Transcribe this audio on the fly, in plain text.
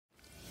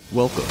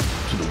Welcome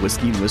to the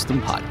Whiskey and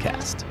Wisdom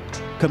Podcast,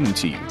 coming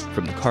to you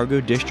from the Cargo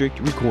District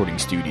Recording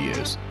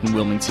Studios in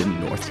Wilmington,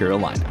 North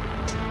Carolina,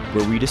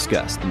 where we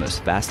discuss the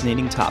most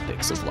fascinating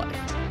topics of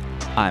life.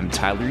 I'm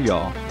Tyler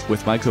Yaw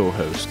with my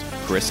co-host,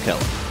 Chris Keller,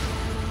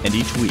 and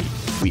each week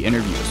we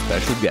interview a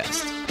special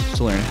guest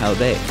to learn how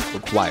they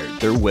acquired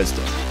their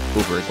wisdom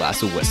over a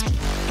glass of whiskey.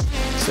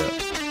 So,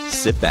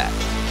 sit back,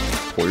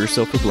 pour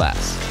yourself a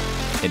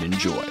glass, and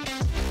enjoy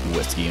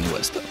Whiskey and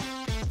Wisdom.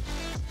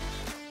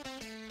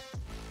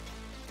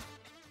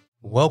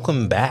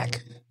 Welcome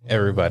back,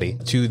 everybody,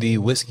 to the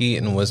Whiskey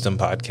and Wisdom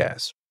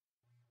Podcast.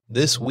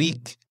 This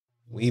week,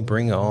 we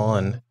bring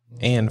on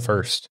Ann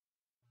Fuerst.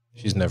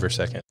 She's never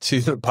second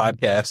to the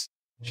podcast.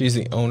 She's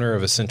the owner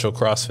of Essential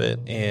CrossFit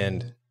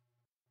and...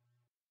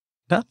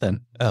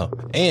 Nothing. Oh,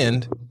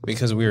 and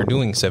because we are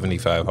doing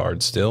 75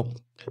 hard still,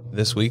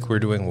 this week we're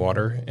doing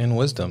water and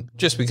wisdom.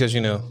 Just because,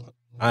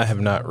 I have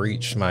not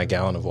reached my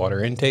gallon of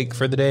water intake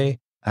for the day.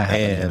 I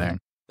haven't either.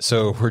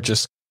 So we're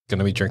just going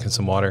to be drinking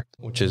some water,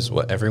 which is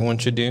what everyone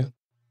should do.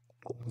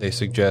 They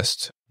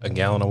suggest a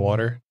gallon of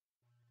water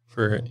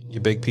for you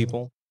big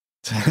people.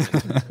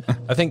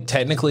 I think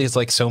technically it's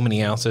like so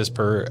many ounces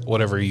per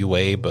whatever you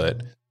weigh,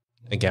 but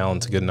a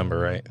gallon's a good number,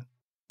 right?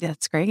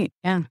 That's great.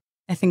 Yeah.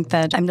 I think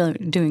that I'm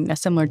doing a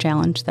similar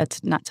challenge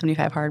that's not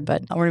 75 hard,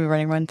 but we're going to be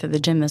running one through the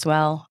gym as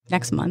well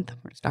next month.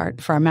 We're going to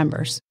start for our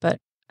members. But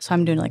so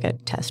I'm doing like a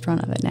test run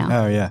of it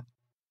now. Oh, yeah.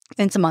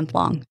 It's a month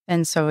long.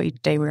 And so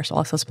each day we're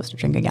also supposed to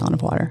drink a gallon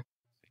of water.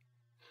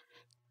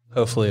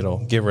 Hopefully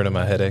it'll get rid of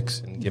my headaches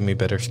and give me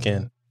better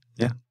skin.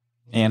 Yeah.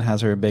 Ann has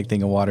her big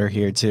thing of water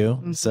here too.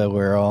 Mm-hmm. So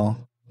we're all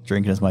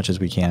drinking as much as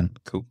we can.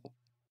 Cool.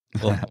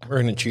 Well,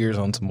 we're going to cheers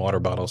on some water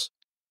bottles.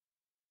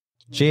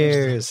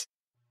 Cheers.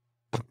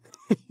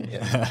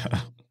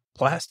 Yeah.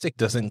 Plastic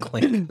doesn't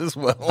clink as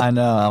well. I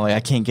know. I'm like, I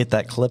can't get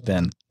that clip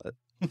in.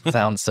 It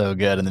sounds so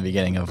good in the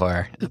beginning of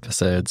our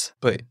episodes.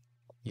 But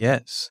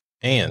yes.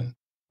 Ann,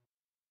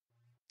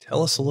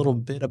 tell us a little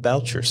bit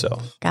about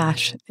yourself.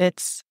 Gosh,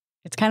 it's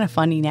kind of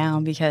funny now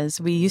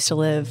because we used to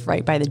live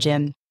right by the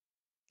gym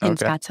in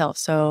Scottsdale.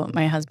 So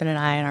my husband and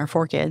I and our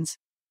 4 kids,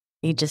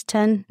 ages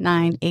 10,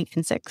 9, 8,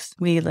 and 6,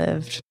 we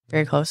lived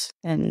very close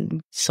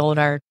and sold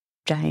our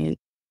giant,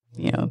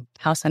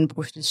 house on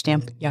postage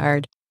stamp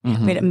yard.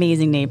 Mm-hmm. We had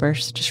amazing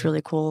neighbors, just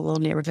really cool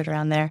little neighborhood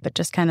around there, but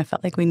just kind of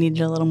felt like we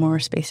needed a little more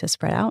space to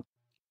spread out.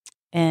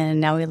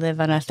 And now we live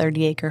on a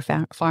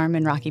 30-acre farm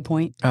in Rocky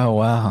Point. Oh,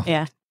 wow.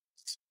 Yeah.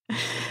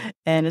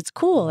 And it's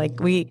cool. Like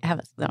we have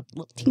a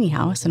little teeny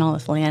house and all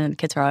this land, and the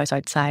kids are always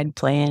outside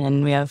playing.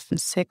 And we have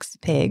 6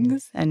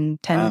 pigs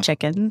and 10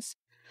 chickens.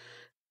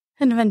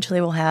 And eventually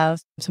we'll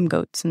have some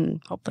goats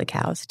and hopefully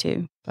cows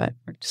too. But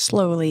we're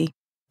slowly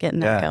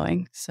getting that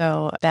going.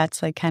 So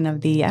that's like kind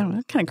of the,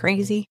 kind of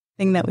crazy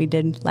thing that we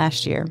did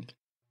last year.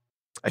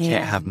 I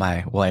can't have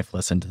my wife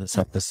listen to this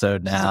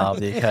episode now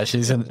because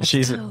she's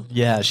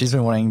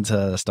been wanting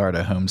to start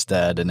a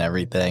homestead and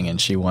everything, and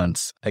she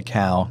wants a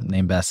cow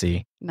named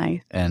Bessie.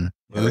 Nice. And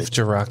move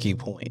to Rocky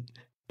Point.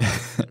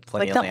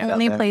 Like the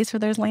only place where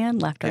there's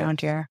land left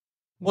around here.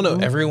 Well,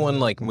 no, everyone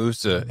moves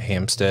to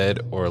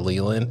Hampstead or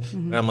Leland,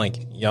 and I'm like,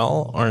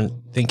 y'all aren't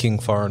thinking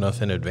far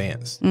enough in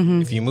advance.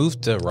 Mm-hmm. If you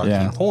move to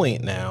Rocky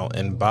Point now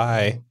and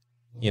buy,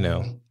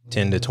 10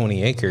 to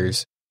 20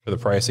 acres for the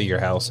price of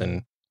your house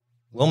in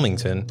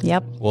Wilmington,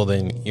 well,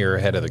 then you're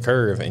ahead of the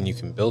curve and you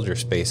can build your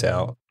space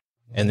out,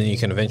 and then you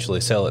can eventually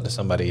sell it to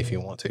somebody if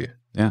you want to.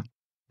 Yeah.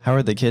 How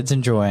are the kids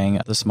enjoying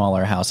the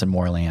smaller house and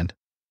more land?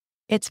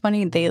 It's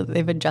funny.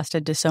 They've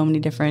adjusted to so many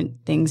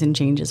different things and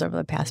changes over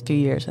the past few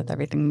years with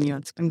everything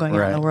that's been going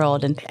on in the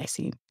world. And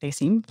they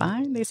seem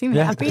fine. They seem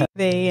happy.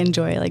 They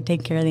enjoy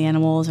taking care of the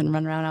animals and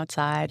run around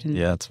outside. And,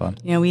 yeah, it's fun.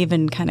 We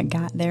even kind of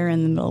got there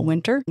in the middle of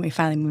winter. We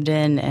finally moved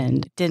in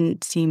and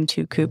didn't seem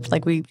too cooped.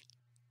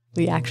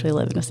 We actually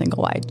live in a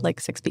single wide,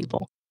 6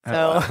 people.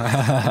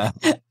 So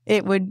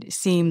it would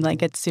seem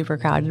like it's super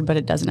crowded, but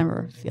it doesn't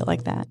ever feel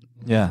like that.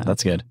 Yeah,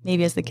 that's good.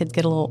 Maybe as the kids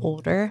get a little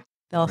older,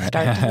 they'll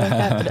start to do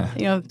that.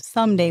 But,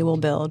 someday we'll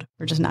build.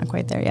 We're just not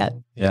quite there yet.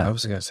 Yeah, I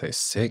was going to say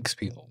 6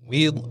 people.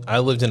 I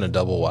lived in a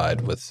double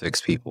wide with 6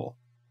 people,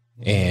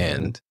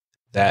 and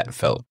that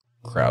felt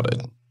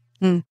crowded.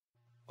 Mm.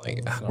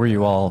 Were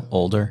you all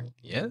older?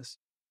 Yes.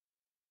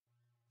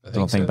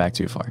 Don't think back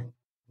too far.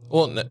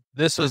 Well, no,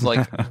 this was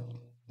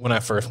when I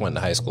first went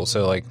to high school,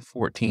 so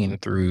 14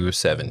 through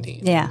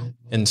 17. Yeah.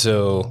 And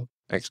so,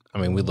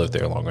 we lived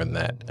there longer than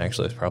that.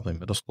 Actually, it's probably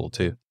middle school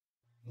too.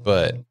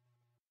 But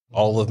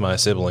all of my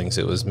siblings,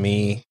 it was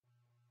me,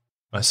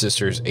 my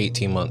sister's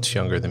 18 months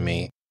younger than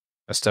me.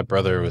 My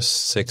stepbrother was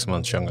 6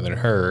 months younger than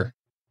her.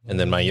 And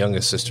then my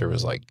youngest sister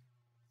was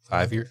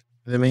 5 years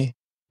than me.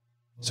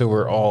 So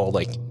we're all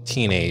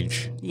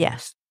teenage.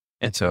 Yes.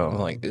 And so I'm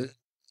like, ugh.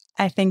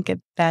 I think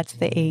that's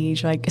the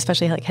age,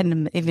 especially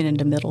heading even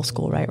into middle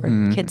school, right?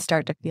 Where kids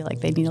start to feel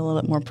like they need a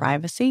little bit more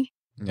privacy.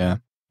 Yeah.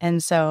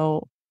 And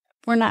so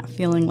we're not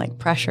feeling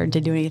pressured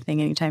to do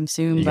anything anytime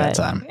soon, but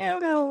got time. we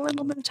got a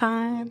little bit of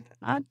time.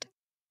 Not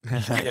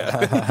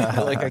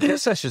Yeah. Like, I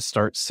guess I should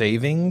start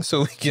saving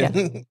so we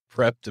can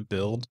prep to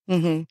build.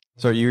 Mm-hmm.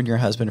 So are you and your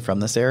husband from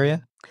this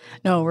area?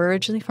 No, we're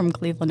originally from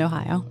Cleveland,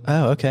 Ohio.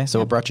 Oh, okay. So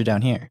what brought you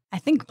down here? I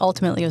think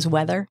ultimately it was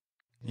weather.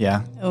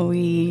 Yeah.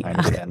 We, I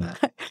understand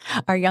that.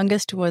 our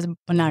youngest was, well,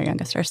 not our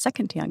youngest, our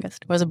second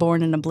youngest was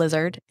born in a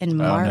blizzard in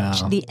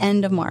March, no. the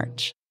end of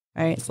March,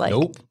 right? It's like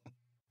Nope.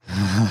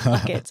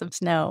 buckets of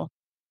snow.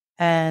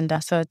 And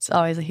so it's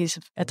always,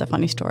 it's a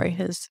funny story.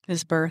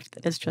 His birth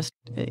is just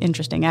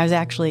interesting. I was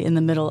actually in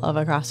the middle of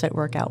a CrossFit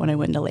workout when I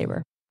went into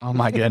labor. Oh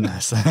my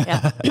goodness.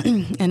 Yeah.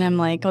 And I'm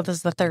like, oh, this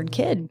is the third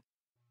kid.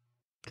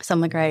 So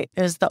I'm like, right,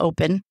 it was the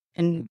open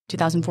in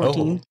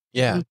 2014. Oh,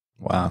 yeah.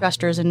 Wow.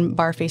 Thrusters and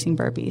bar facing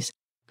burpees.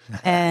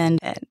 And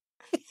this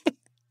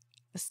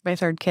is my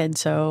third kid.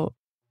 So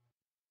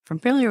I'm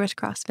familiar with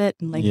CrossFit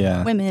and like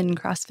women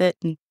CrossFit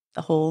and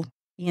the whole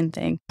Ian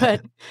thing.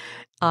 But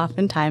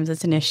oftentimes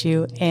it's an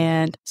issue.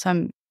 And so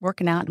I'm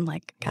working out and I'm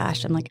like,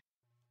 gosh, I'm like,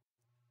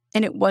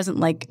 and it wasn't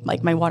like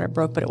my water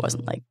broke, but it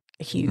wasn't like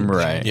a huge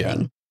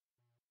thing.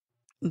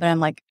 But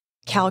I'm like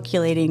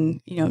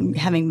calculating,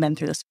 having been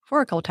through this before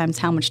a couple times,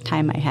 how much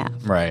time I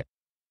have. Right.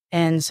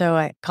 And so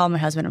I called my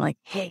husband. I'm like,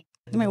 hey,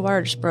 I think my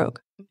water just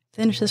broke.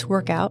 Finish this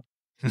workout.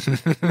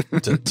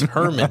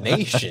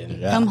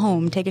 Determination. Come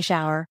home, take a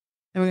shower.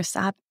 Then we're going to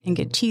stop and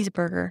get a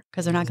cheeseburger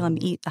because they're not going to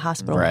let me eat at the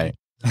hospital. Right.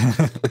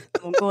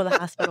 We'll go to the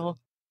hospital,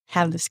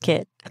 have this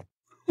kid.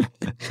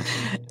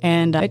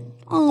 And it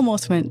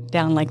almost went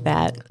down like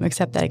that,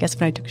 except that I guess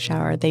when I took a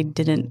shower, they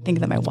didn't think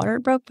that my water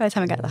broke. By the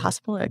time I got to the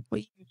hospital, like,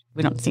 we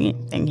don't see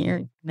anything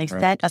here. They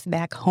sent us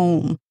back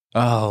home.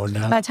 Oh,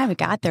 no. By the time we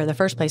got there, the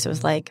first place, it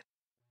was like,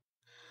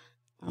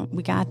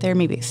 we got there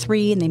maybe at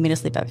 3 and they made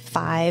us leave at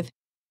 5.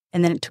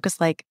 And then it took us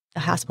the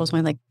hospital was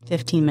only like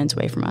 15 minutes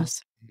away from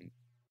us.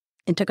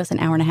 It took us an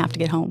hour and a half to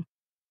get home.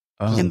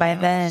 Oh, and by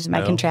then,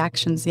 my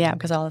contractions,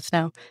 because of all the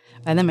snow,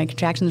 by then my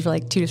contractions were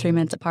like 2 to 3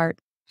 minutes apart.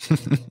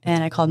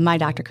 And I called my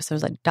doctor because there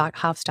was a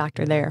house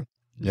doctor there.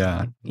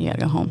 Yeah. You got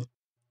to go home.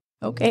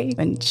 Okay.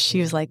 And she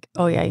was like,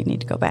 oh, yeah, you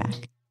need to go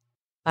back.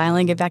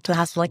 Finally get back to the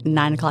hospital like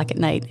 9 o'clock at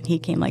night. And he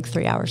came like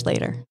 3 hours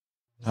later.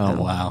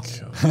 Oh, wow.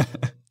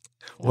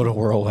 What a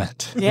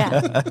whirlwind. Yeah.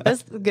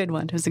 That's a good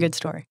one. It was a good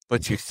story.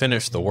 But you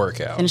finished the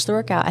workout.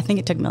 I think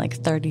it took me like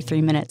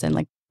 33 minutes and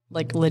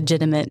like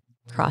legitimate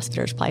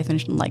CrossFitters probably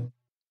finished in like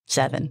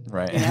 7.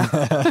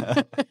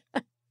 Right.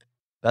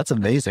 That's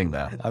amazing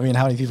though. I mean,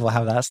 how many people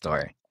have that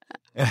story?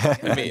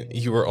 I mean,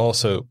 you were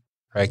also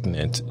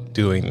pregnant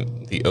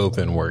doing the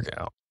open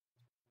workout.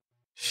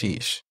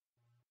 Sheesh.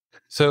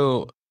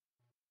 So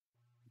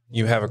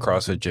you have a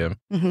CrossFit gym.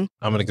 Mm-hmm.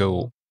 I'm going to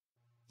go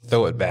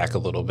throw it back a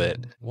little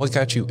bit. What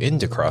got you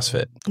into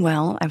CrossFit?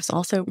 Well, I was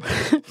also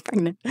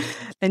pregnant.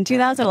 In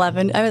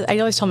 2011, I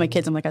always tell my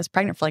kids, I'm like, I was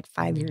pregnant for like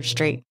 5 years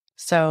straight.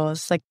 So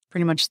it's like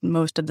pretty much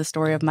most of the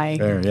story of my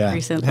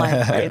recent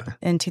life. Right?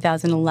 In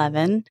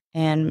 2011,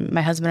 and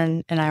my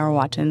husband and I were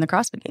watching the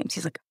CrossFit games.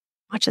 He's like,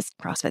 watch this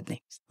CrossFit thing.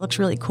 It looks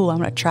really cool. I'm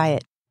going to try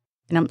it.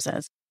 And I'm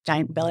says,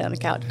 giant belly on the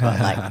couch.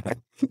 Like,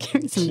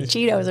 give me some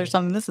Cheetos or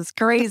something. This is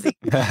crazy.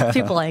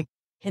 People like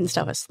hitting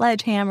stuff with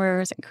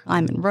sledgehammers and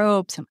climbing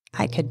ropes. And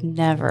I could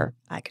never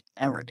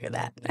do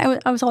that.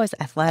 I was always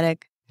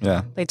athletic.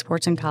 Yeah. Played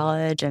sports in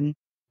college and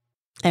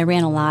I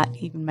ran a lot.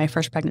 Even my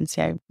first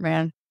pregnancy, I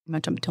ran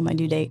much up until my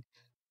due date.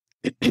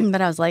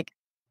 But I was like,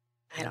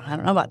 I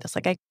don't know about this.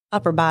 Like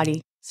upper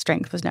body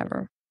strength was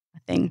never a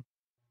thing.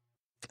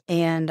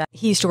 And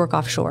he used to work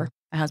offshore,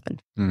 my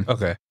husband.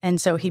 Okay.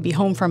 And so he'd be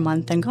home for a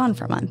month and gone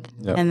for a month.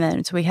 Yep. And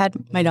then, so we had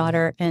my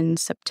daughter in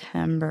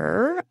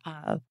September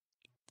of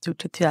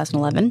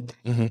 2011.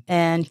 Mm-hmm.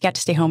 And he got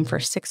to stay home for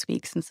 6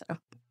 weeks instead of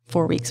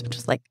 4 weeks, which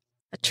was like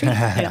a treat.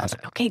 And I was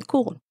like, okay,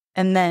 cool.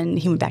 And then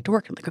he went back to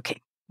work. I'm like,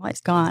 okay, while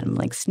he's gone, I'm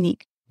like,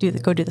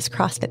 go do this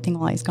CrossFit thing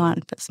while he's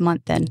gone for this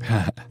month. Then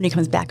when he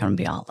comes back, I'm going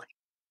to be all like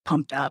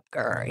pumped up,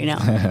 girl,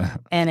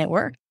 And it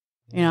worked.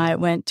 I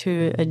went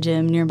to a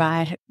gym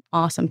nearby,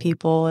 awesome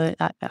people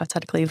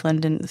outside of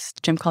Cleveland, and this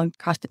gym called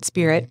CrossFit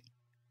Spirit.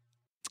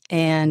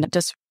 And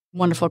just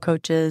wonderful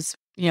coaches,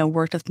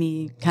 worked with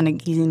me kind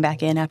of easing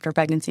back in after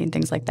pregnancy and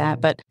things like that,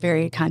 but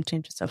very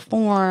conscientious of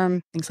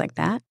form, things like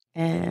that.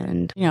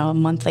 And, a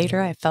month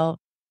later, I felt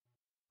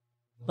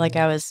like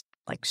I was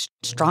like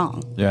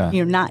strong. Yeah.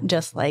 Not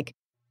just like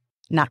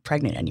not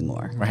pregnant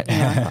anymore. Right.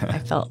 I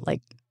felt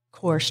like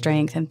core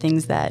strength and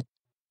things that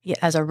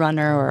as a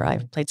runner, or I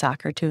played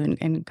soccer too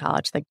in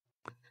college, like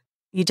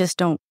you just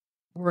don't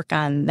work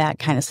on that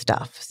kind of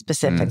stuff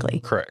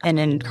specifically. Correct. And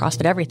in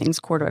CrossFit, everything's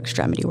core to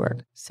extremity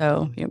work.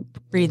 So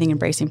breathing and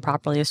bracing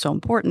properly is so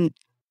important.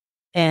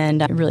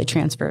 And it really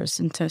transfers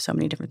into so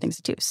many different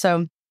things too.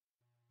 So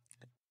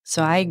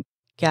I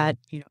got,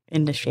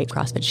 into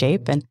CrossFit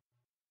shape. And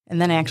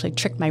then I actually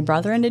tricked my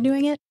brother into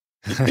doing it.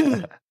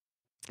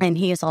 And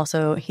he's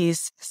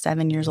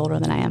 7 years older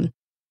than I am.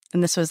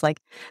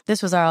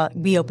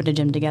 And we opened a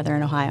gym together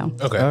in Ohio.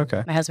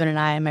 Okay. My husband and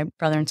I and my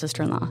brother and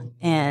sister-in-law.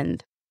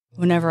 And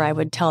whenever I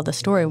would tell the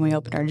story when we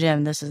opened our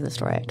gym, this is the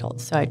story I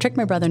told. So I tricked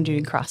my brother into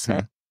doing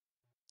CrossFit.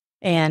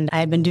 And I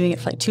had been doing it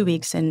for like 2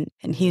 weeks, and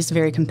he's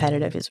very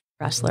competitive. He's a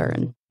wrestler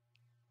and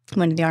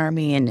went to the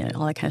Army and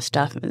all that kind of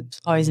stuff. It's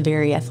always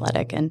very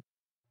athletic. And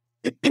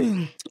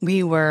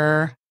we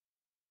were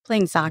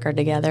playing soccer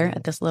together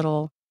at this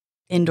little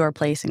indoor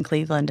place in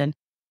Cleveland, and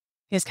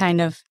he was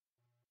kind of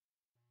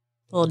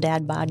a little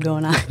dad bod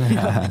going on.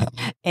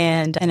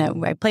 And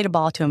I played a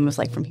ball to him. It was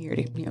like from here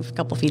to a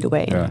couple feet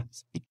away. Yeah.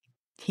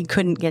 He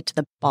couldn't get to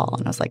the ball,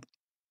 and I was like,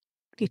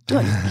 "What are you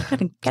doing?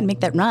 You gotta make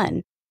that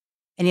run."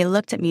 And he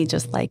looked at me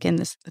just like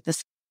with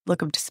this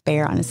look of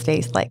despair on his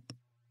face, like,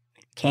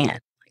 "I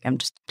can't. Like, I'm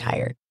just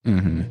tired."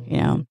 And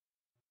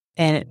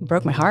it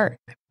broke my heart.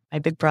 My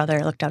big brother,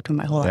 I looked up to him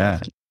my whole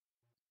life,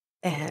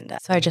 and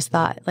so I just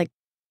thought, like,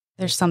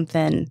 there's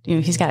something.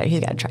 He's got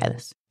to try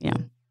this.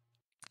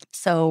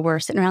 So we're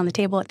sitting around the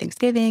table at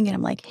Thanksgiving, and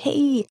I'm like,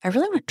 "Hey, I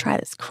really want to try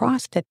this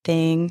CrossFit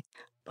thing,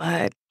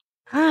 but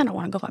I don't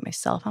want to go by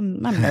myself.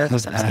 I'm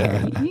nervous. I'm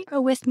scared. You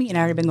go with me?" And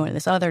I already been going to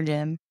this other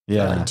gym for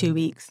like 2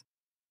 weeks.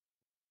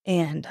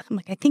 And I'm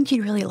like, "I think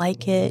you'd really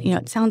like it.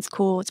 It sounds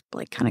cool. It's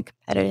like kind of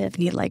competitive."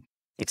 And he like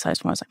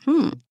excited more. I was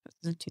like,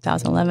 this is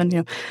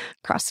 2011,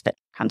 CrossFit,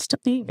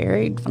 constantly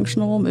very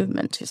functional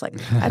movement. He's like,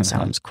 "That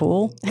sounds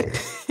cool."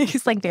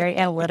 He's like very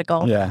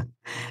analytical. Yeah.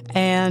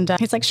 And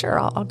he's like, "Sure,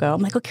 I'll go."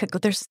 I'm like, "Okay,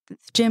 there's this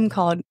gym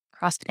called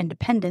CrossFit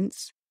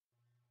Independence,"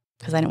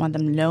 because I didn't want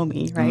them to know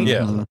me, right?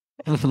 Yeah.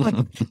 Like,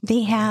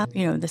 they have,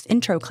 this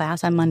intro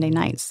class on Monday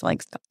nights,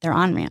 like their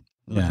on-ramp.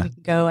 Yeah. We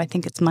can go, I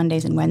think it's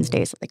Mondays and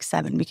Wednesdays at like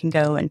 7. We can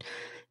go and,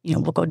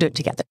 we'll go do it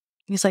together.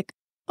 He's like,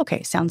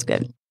 "Okay, sounds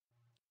good."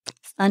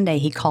 Sunday,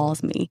 he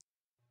calls me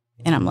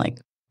and I'm like,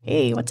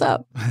 "Hey, what's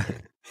up?"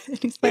 And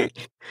he's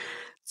like,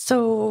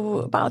 "So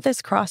about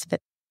this CrossFit."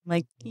 I'm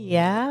like,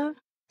 "Yeah."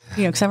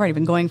 Because I've already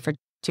been going for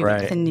 2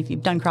 weeks. And if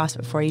you've done CrossFit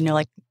before,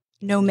 like,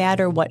 no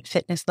matter what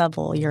fitness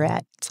level you're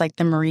at, it's like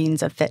the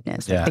Marines of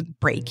fitness. Yeah. They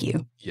break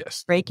you.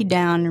 Yes. Break you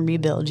down and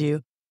rebuild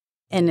you.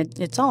 And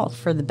it's all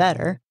for the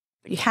better.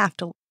 But you have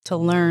to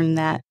learn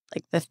that,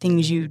 like, the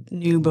things you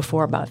knew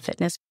before about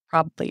fitness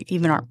probably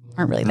even aren't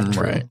really that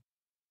true. Right.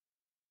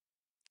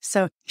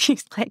 So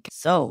she's like,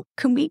 "So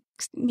can we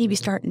maybe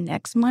start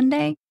next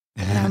Monday?"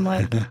 And I'm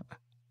like,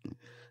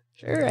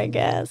 "Sure, I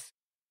guess."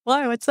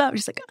 "Why? What's up?"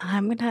 She's like,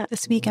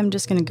 "This week I'm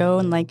just going to go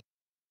and like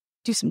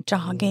do some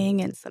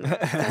jogging and some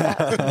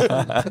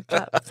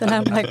push-ups." And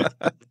I'm like,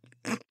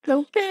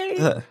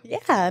 "Okay.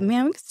 Yeah,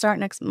 man, we can start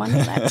next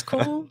Monday. That's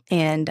cool."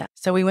 And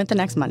so we went the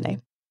next Monday.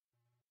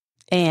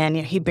 And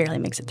he barely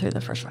makes it through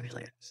the first one. He's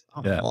like,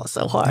 "It's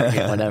so hard,"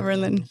 whatever.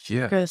 And then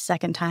go the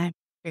second time,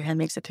 barely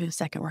makes it through the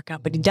second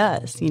workout, but he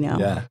does,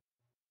 Yeah.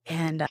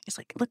 And he's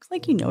like, "Looks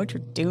like you know what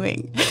you're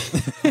doing."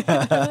 I'm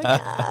like,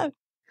 "Yeah."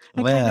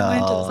 I kind of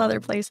went to this other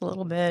place a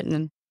little bit,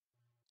 and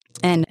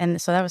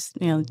so that was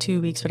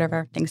 2 weeks,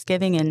 whatever,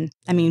 Thanksgiving, and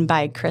I mean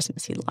by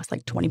Christmas he lost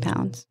like 20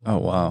 pounds. Oh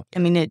wow. I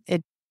mean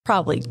it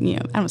probably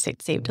I don't say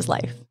it saved his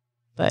life,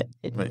 but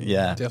it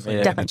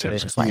Definitely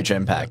changed his life. Huge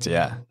impact.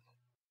 Yeah.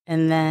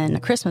 And then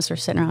at Christmas, we're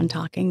sitting around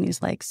talking. And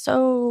he's like,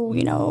 "So,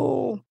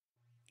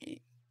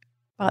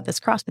 about this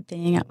CrossFit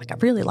thing, I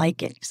really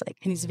like it." He's like,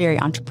 and he's very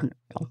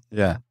entrepreneurial.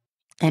 Yeah.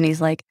 And he's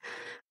like,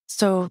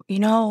 "So,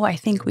 I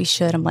think we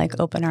should," I'm like,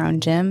 "open our own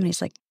gym." And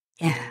he's like,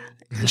 "Yeah,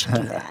 we should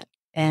do that."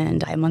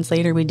 And 5 months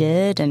later, we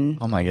did. And,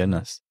 Oh my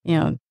goodness.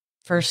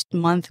 first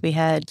month we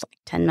had like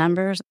 10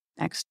 members.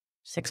 Next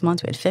 6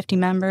 months, we had 50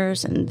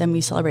 members. And then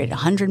we celebrated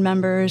 100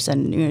 members.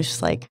 And it was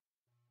just like,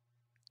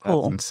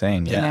 cool. That's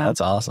insane. Yeah.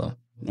 That's awesome.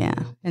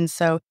 Yeah. And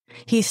so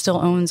he still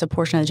owns a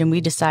portion of the gym.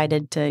 We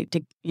decided to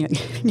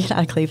get out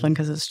of Cleveland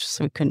because it's just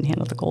we couldn't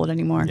handle the cold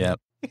anymore. Yep.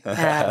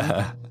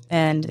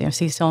 And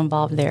so he's still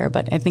involved there,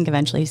 but I think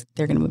eventually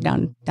they're going to move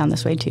down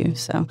this way too.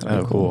 So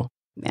cool.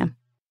 Yeah.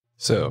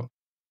 So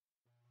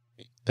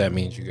that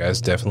means you guys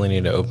definitely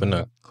need to open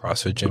a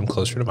CrossFit gym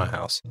closer to my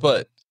house.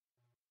 But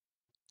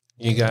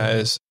you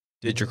guys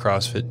did your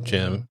CrossFit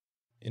gym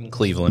in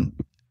Cleveland,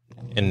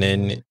 and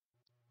then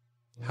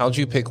how'd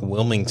you pick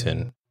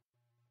Wilmington?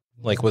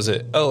 Like, was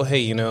it, "Oh,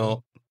 hey,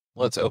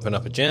 let's open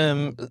up a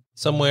gym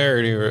somewhere,"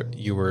 or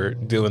you were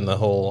doing the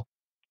whole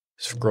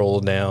scroll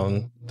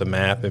down the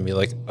map and be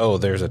like, "Oh,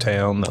 there's a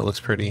town that looks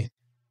pretty"?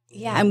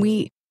 Yeah, and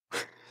we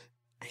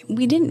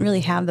didn't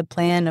really have the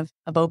plan of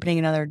opening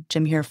another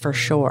gym here for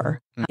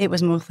sure. It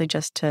was mostly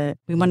just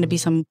we wanted to be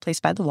someplace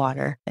by the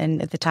water.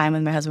 And at the time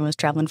when my husband was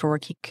traveling for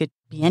work, he could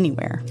be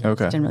anywhere.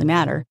 Okay. It didn't really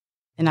matter.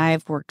 And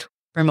I've worked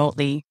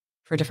remotely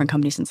for different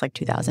companies since like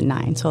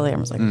 2009. So there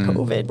was like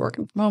COVID,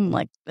 working from home.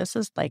 Like, this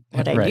is like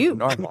what I do.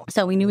 Normal.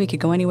 So we knew we could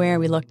go anywhere.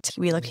 We looked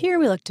here.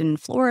 We looked in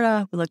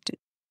Florida. We looked at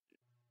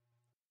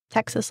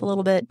Texas a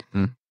little bit.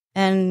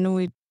 And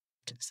we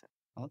just said,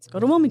 "Let's go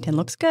to Wilmington.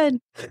 Looks good."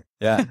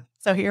 Yeah.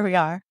 So here we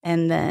are.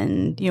 And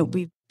then,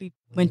 we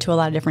went to a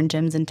lot of different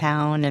gyms in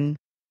town and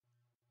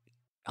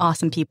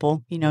awesome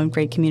people,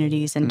 great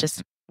communities, and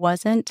just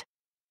wasn't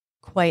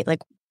quite like,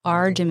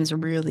 our gym is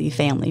really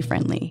family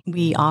friendly.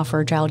 We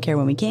offer childcare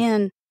when we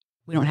can.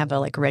 We don't have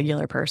a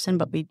regular person,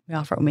 but we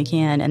offer it when we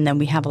can. And then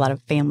we have a lot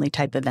of family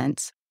type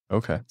events.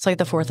 Okay. So like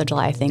the 4th of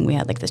July thing, we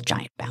had like this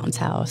giant bounce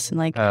house and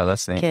like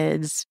that's neat.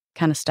 kids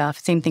kind of stuff.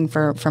 Same thing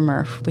for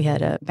Murph. We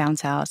had a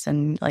bounce house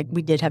and like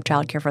we did have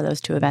childcare for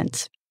those 2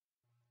 events.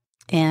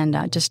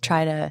 And just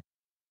try to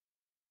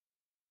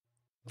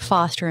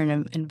foster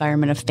an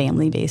environment of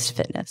family-based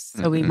fitness.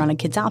 So we run a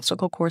kids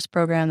obstacle course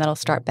program that'll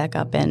start back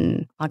up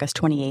in August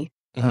 28th.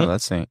 Oh,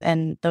 that's neat.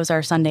 And those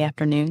are Sunday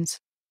afternoons.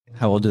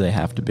 How old do they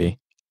have to be?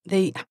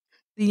 The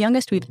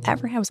youngest we've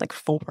ever had was like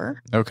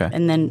 4. Okay.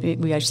 And then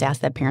we just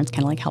asked that parents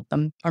kind of like help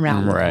them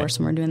around the course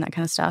when we're doing that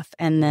kind of stuff.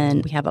 And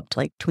then we have up to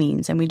like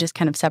tweens and we just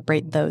kind of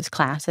separate those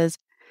classes.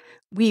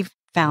 We've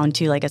found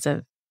too, like as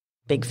a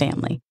big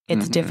family,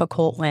 it's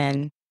difficult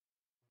when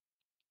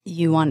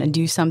you want to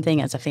do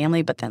something as a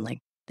family, but then like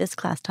this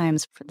class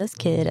time's for this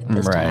kid at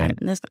this time.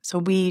 And this, so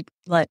we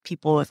let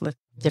people with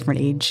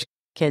different age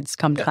kids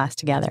come to class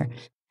together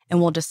and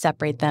we'll just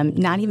separate them,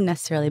 not even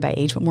necessarily by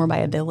age, but more by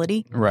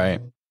ability.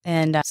 Right.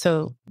 And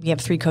so we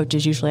have 3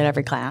 coaches usually at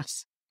every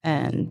class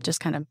and just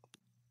kind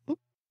of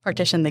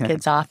partition the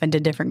kids off into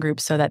different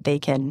groups so that they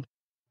can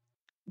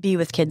be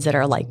with kids that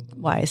are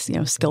likewise,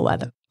 skill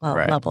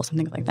level,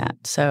 something like that.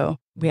 So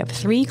we have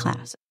 3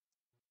 classes,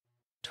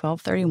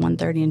 12:30,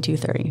 1:30, and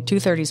 2:30.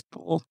 2:30 is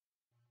full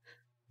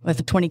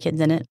with 20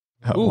 kids in it.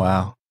 Oh,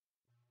 wow.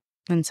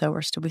 And so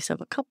we still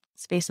have a couple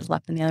spaces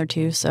left in the other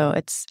 2. So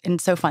it's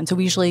so fun. So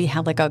we usually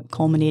have like a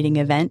culminating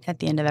event at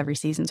the end of every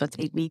season. So it's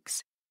 8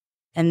 weeks.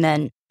 And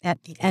then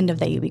at the end of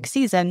the 8-week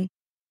season,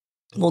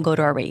 we'll go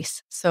to our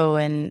race. So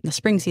in the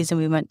spring season,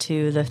 we went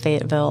to the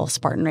Fayetteville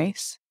Spartan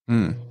race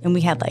and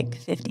we had like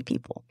 50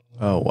 people.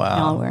 Oh,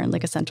 wow. All wearing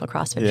like Essential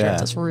CrossFit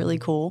shirts. It's really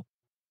cool.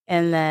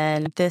 And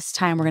then this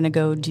time we're going to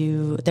go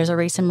there's a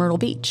race in Myrtle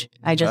Beach.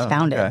 I just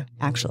found it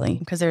actually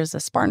because there's a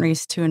Spartan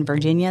race too in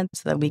Virginia.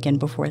 So the weekend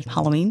before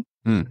Halloween.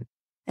 And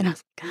I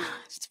was like,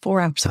 gosh, it's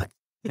 4 hours.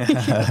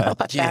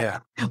 Yeah.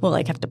 We'll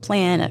like have to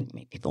plan and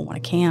maybe people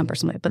want to camp or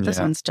something. But this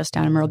one's just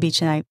down in Myrtle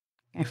Beach and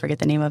I forget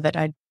the name of it.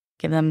 I'd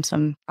give them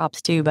some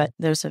props too. But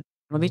there's a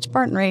Myrtle Beach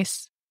Spartan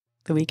race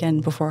the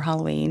weekend before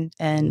Halloween.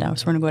 And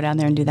so we're going to go down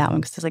there and do that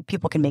one because like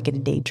people can make it a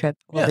day trip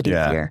a little bit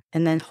easier.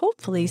 And then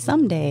hopefully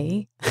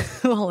someday,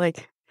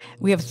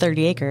 we have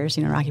 30 acres,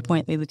 Rocky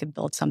Point. Maybe we could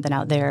build something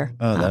out there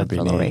for a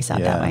little race out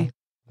that way.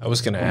 I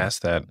was going to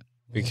ask that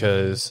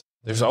because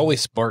there's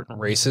always Spartan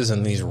races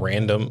and these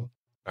random,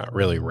 not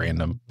really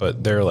random,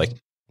 but they're like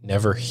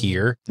never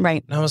here.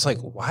 Right. And I was like,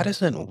 why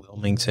doesn't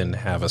Wilmington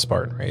have a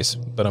Spartan race?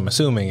 But I'm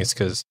assuming it's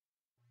because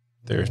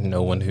there's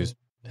no one who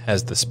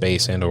has the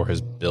space and or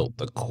has built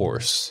the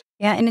course.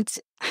 Yeah. And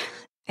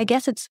I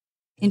guess it's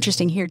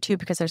interesting here too,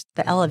 because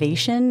the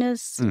elevation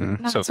is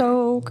not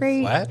so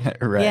great. Flat?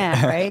 Right.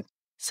 Yeah. Right.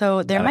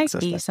 So there might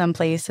Access be that. some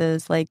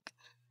places like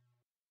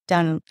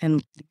down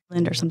in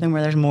England or something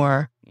where there's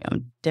more,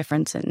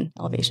 difference in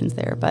elevations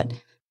there. But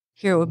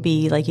here it would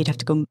be like you'd have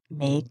to go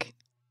make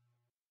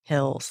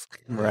hills.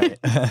 Right.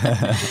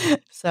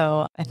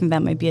 So I think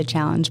that might be a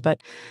challenge. But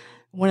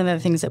one of the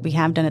things that we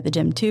have done at the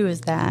gym too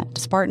is that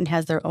Spartan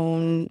has their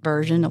own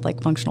version of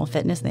like functional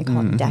fitness and they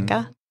call it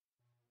DECA.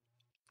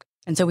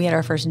 And so we had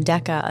our first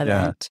DECA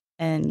event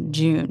in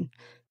June.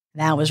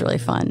 That was really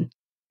fun.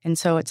 And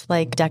so it's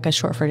like DECA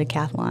short for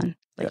decathlon,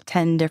 like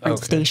 10 different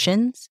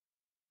stations.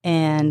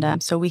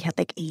 And so we had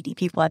like 80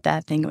 people at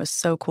that thing. It was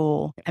so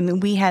cool. I mean,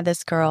 we had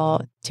this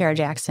girl, Tara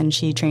Jackson,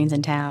 she trains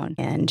in town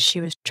and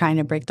she was trying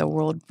to break the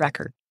world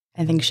record.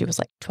 I think she was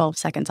like 12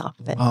 seconds off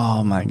of it.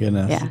 Oh my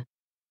goodness. Yeah.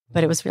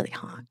 But it was really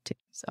hot too.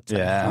 So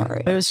yeah.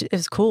 But it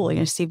was cool,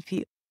 to see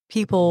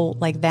people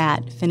like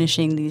that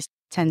finishing these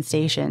 10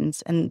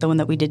 stations. And the one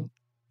that we did,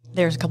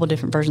 there's a couple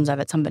different versions of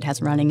it. Some of it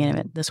has running in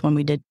it. This one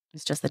we did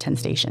was just the 10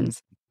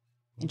 stations.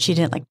 And she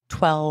did it like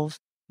 12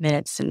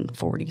 minutes and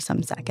 40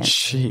 some seconds.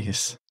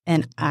 Jeez.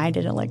 And I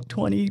did it like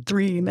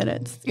 23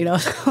 minutes, Wow.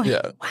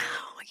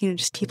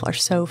 Just people are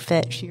so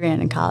fit. She ran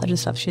in college and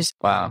stuff. She's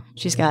got,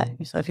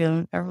 so if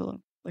you ever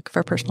look for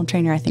a personal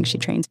trainer, I think she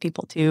trains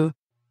people too.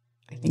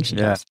 I think she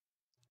does.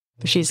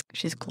 But she's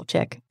a cool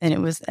chick. And it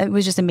was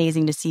just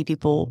amazing to see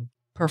people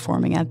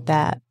performing at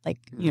that,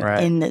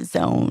 in the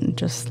zone,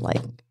 just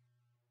like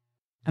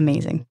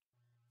amazing.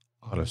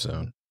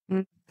 AutoZone.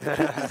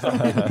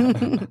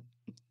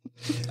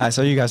 I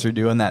saw you guys were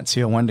doing that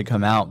too. I wanted to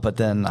come out, but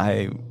then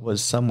I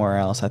was somewhere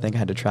else. I think I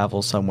had to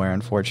travel somewhere,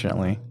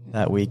 unfortunately,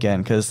 that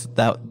weekend because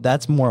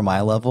that's more my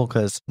level.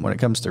 Because when it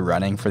comes to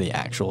running for the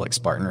actual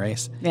Spartan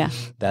race,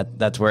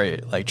 that's where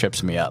it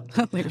trips me up.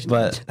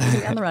 But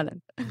on the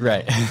running,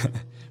 right?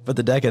 But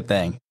the DECA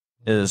thing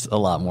is a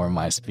lot more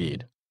my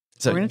speed.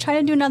 So we're gonna try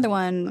to do another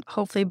one,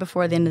 hopefully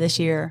before the end of this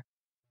year.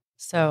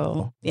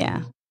 So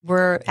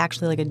we're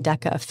actually like a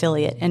DECA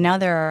affiliate, and now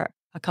there are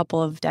a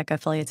couple of DECA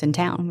affiliates in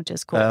town, which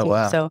is cool. Oh,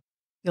 wow. So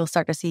you'll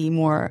start to see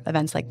more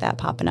events like that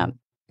popping up.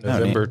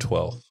 November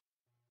 12th.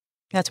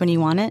 That's when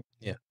you want it?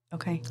 Yeah.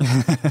 Okay.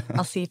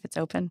 I'll see if it's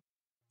open.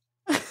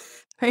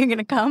 Are you going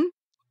to come?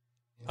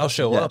 I'll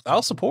show up.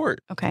 I'll support.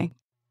 Okay.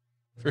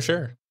 For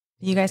sure.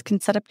 You guys can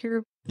set up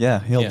your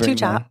he'll bring two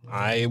chop.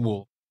 I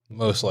will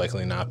most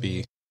likely not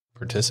be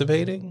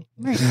participating.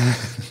 Right.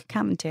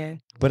 Commentary.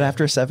 But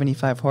after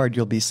 75 hard,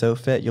 you'll be so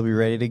fit, you'll be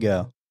ready to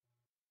go.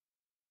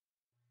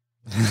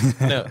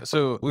 No,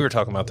 so we were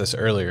talking about this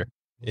earlier,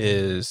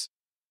 is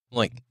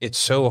like, it's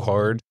so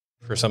hard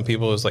for some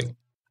people. Is like,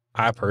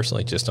 I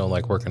personally just don't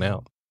like working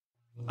out.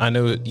 I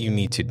know you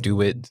need to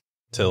do it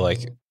to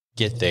like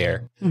get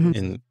there.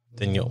 And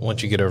then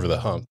once you get over the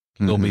hump,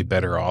 you'll be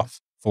better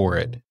off for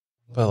it.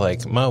 But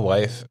like, my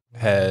wife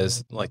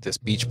has like this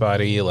beach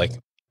body, like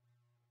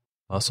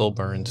muscle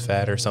burns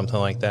fat or something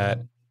like that.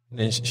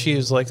 And she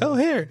was like, oh,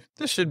 here,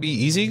 this should be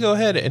easy. Go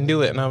ahead and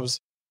do it. And I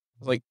was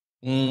like,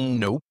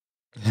 nope.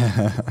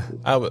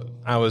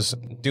 I was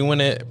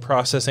doing it,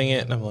 processing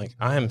it, and I'm like,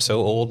 I am so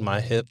old. My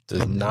hip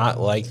does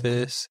not like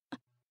this.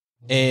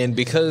 And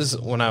because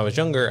when I was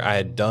younger, I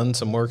had done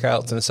some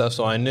workouts and stuff,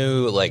 so I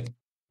knew like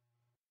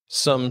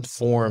some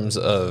forms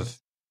of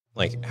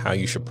like how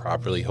you should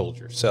properly hold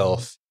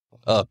yourself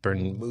up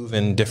and move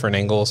in different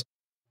angles.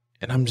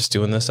 And I'm just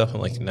doing this stuff. I'm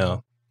like,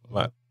 no,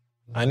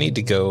 I need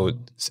to go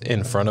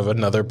in front of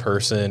another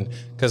person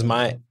because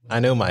I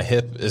know my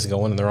hip is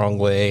going the wrong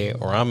way,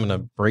 or I'm going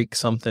to break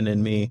something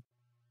in me.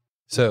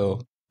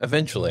 So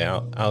eventually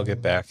I'll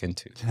get back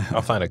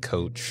I'll find a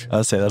coach.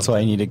 I'll say that's why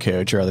you need a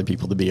coach or other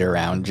people to be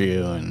around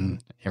you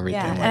and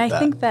everything like that. And I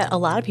think that a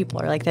lot of people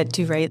are like that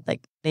too, right?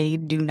 Like they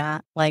do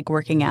not like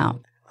working out.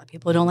 A lot of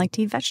people don't like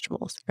to eat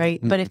vegetables, right?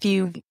 But if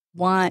you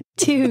want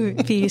to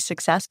be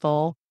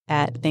successful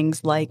at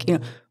things like,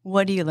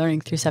 what are you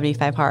learning through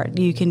 75 hard?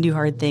 You can do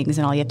hard things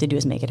and all you have to do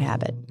is make it a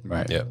habit.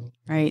 Right. Yeah.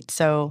 Right.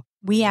 So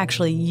we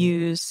actually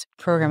use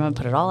program and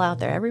put it all out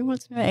there.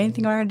 Everyone's doing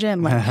anything in our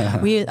gym.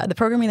 The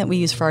programming that we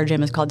use for our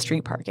gym is called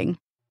street parking.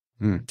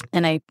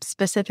 And I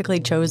specifically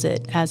chose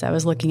it as I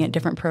was looking at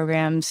different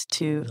programs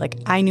to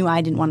I knew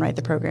I didn't want to write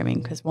the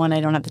programming because one,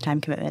 I don't have the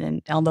time commitment.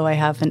 And although I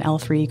have an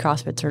L3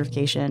 CrossFit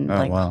certification,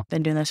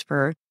 been doing this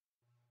for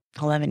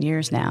 11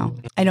 years now,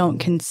 I don't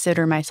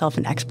consider myself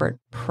an expert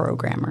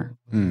programmer.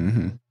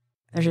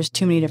 There's just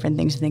too many different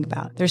things to think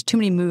about. There's too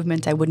many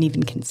movements I wouldn't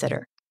even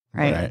consider.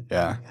 Right.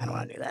 Yeah. I don't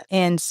want to do that.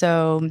 And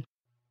so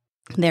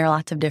there are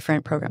lots of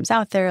different programs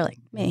out there like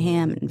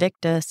Mayhem and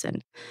Victus.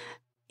 And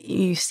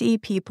you see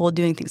people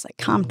doing things like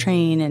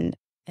CompTrain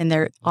and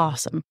they're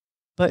awesome.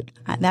 But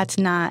that's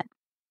not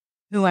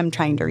who I'm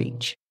trying to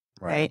reach.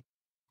 Right.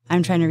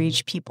 I'm trying to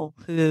reach people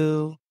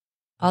who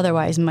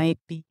otherwise might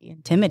be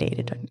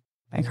intimidated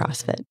by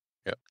CrossFit.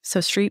 Yep. So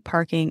street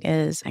parking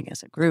is, I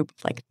guess, a group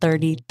of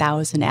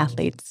 30,000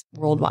 athletes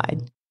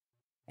worldwide.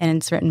 And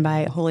it's written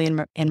by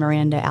Julian and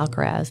Miranda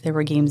Alcaraz. They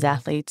were games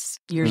athletes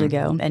years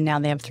ago, and now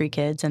they have 3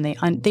 kids, and they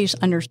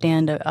just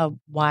understand a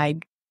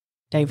wide,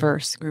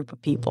 diverse group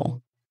of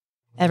people.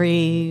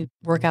 Every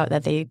workout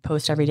that they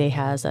post every day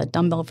has a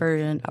dumbbell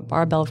version, a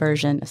barbell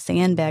version, a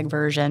sandbag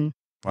version,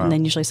 and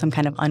then usually some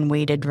kind of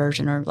unweighted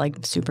version or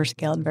super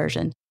scaled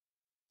version.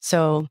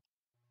 So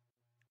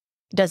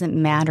it doesn't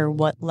matter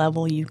what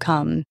level you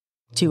come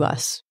to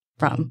us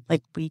from.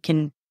 We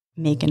can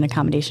make an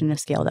accommodation and a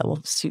scale that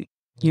will suit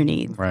your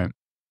need. Right.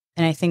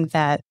 And I think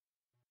that,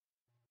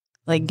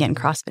 again,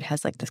 CrossFit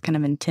has this kind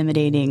of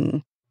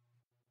intimidating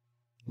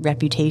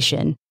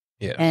reputation.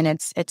 Yeah. And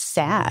it's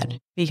sad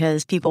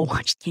because people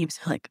watch games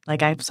like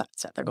I've sat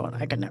there going,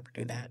 I could never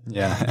do that.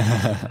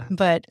 Yeah.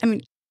 But I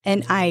mean,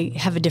 and I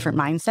have a different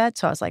mindset.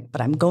 So I was like, but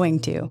I'm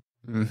going to,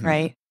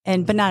 right?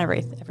 But not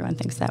everyone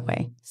thinks that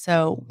way.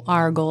 So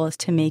our goal is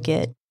to make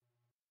it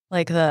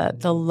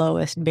the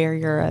lowest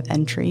barrier of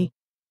entry.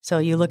 So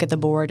you look at the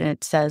board and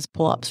it says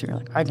pull-ups. You're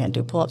like, I can't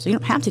do pull-ups. So you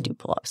don't have to do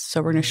pull-ups. So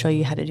we're going to show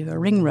you how to do a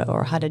ring row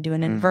or how to do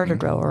an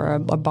inverted row or a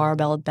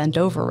barbell bent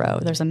over row.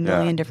 There's a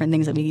million different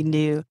things that we can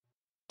do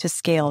to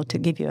scale to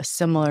give you a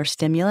similar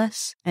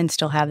stimulus and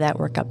still have that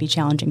workout be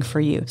challenging for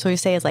you. So we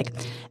say it's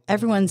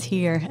everyone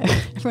here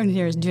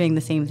is doing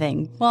the same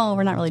thing. Well,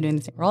 we're not really doing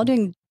the same. We're all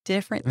doing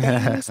different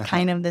things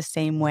kind of the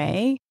same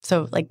way.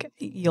 So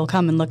you'll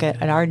come and look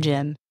at our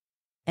gym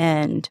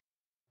and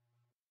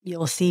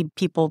you'll see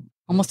people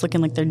almost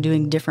looking like they're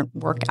doing different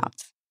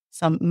workouts.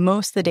 So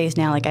most of the days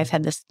now, I've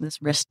had this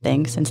wrist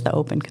thing since the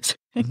open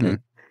because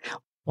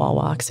wall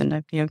walks and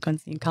I've gone to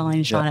see Colleen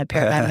and Sean at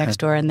Paradigm next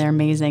door and they're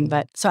amazing.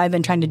 But so I've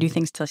been trying to do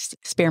things to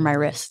spare my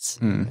wrists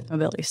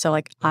mobility. So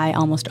I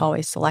almost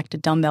always select a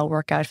dumbbell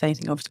workout if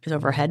anything is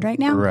overhead right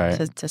now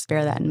to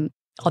spare that. And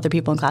other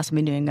people in class will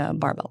be doing a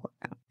barbell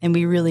workout. And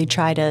we really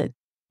try to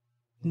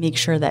make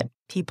sure that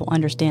people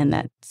understand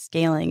that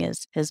scaling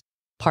is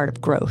part of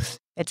growth.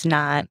 It's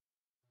not.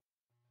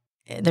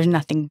 There's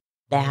nothing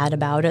bad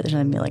about it. There's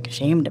nothing to be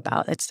ashamed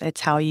about.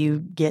 It's how you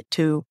get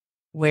to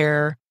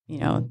where,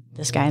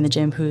 this guy in the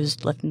gym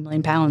who's lifting 1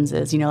 million pounds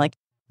is, you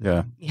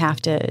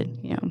have to,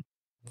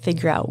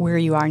 figure out where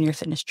you are in your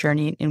fitness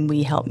journey and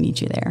we help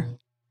meet you there.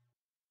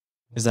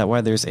 Is that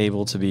why there's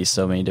able to be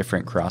so many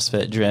different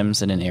CrossFit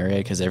gyms in an area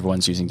because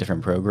everyone's using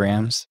different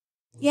programs?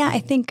 Yeah, I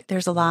think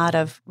there's a lot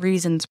of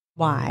reasons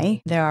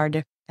why there are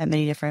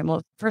many different,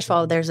 well, first of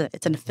all,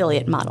 it's an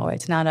affiliate model. Right?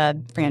 It's not a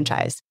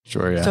franchise.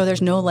 Sure, yeah. So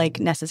there's no like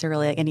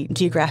necessarily like any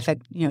geographic,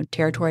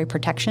 territory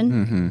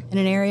protection in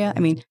an area. I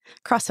mean,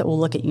 CrossFit will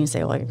look at you and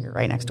say, well, you're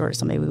right next door to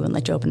somebody. We wouldn't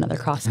let you open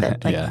another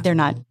CrossFit. Like they're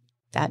not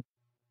that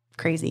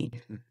crazy.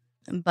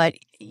 But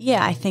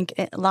yeah, I think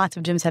lots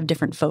of gyms have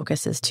different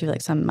focuses too.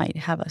 Like some might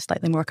have a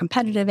slightly more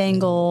competitive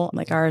angle.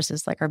 Like ours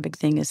is like our big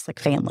thing is like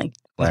family.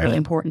 It's really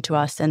important to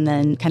us. And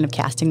then kind of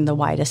casting the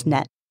widest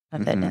net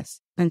of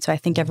fitness. And so I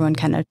think everyone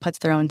kind of puts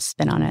their own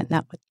spin on it.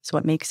 And that's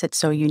what makes it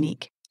so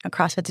unique.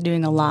 CrossFit's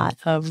doing a lot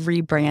of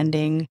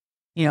rebranding,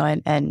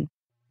 and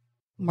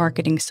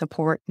marketing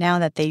support now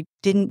that they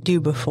didn't do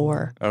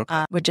before,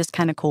 which is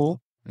kind of cool.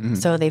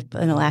 So they've,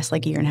 in the last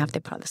like year and a half, they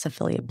put out this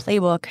affiliate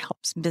playbook,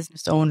 helps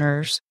business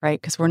owners,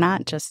 right? Because we're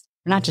not just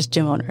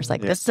gym owners.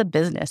 Like this is a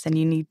business and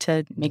you need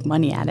to make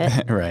money at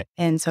it. Right.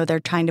 And so they're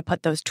trying to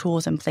put those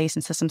tools in place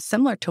and systems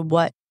similar to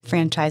what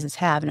franchises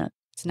have. And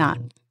it's not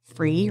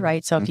free,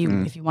 right? So if you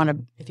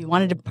wanted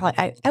to,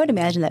 I would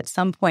imagine that at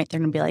some point they're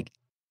going to be like,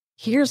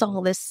 here's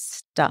all this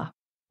stuff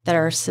that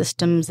are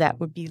systems that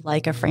would be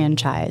like a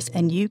franchise,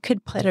 and you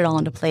could put it all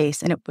into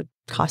place, and it would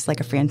cost like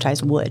a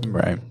franchise would.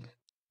 Right.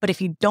 But if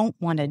you don't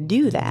want to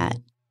do that,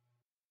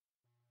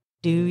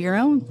 do your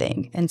own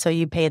thing, and so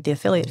you pay the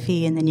affiliate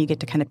fee, and then you get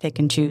to kind of pick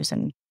and choose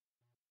and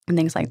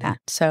things like that.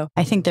 So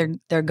I think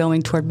they're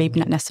going toward maybe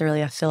not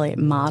necessarily affiliate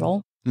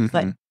model,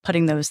 but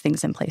putting those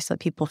things in place so that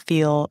people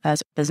feel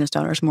as business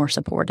owners more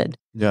supported.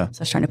 Yeah. So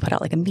I was trying to put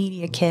out like a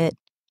media kit.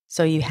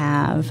 So you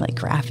have like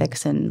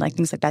graphics and like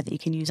things like that you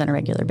can use on a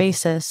regular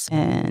basis.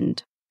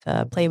 And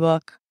the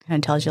playbook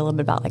kind of tells you a little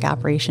bit about like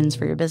operations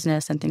for your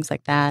business and things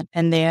like that.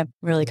 And they have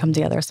really come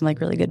together with some like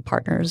really good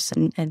partners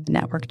and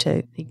network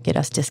to get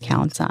us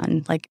discounts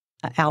on like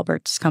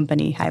Albert's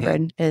company,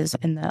 Hybrid, is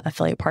in the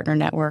affiliate partner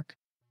network.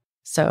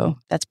 So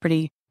that's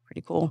pretty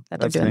cool that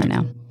they're doing that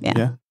now.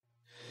 Yeah.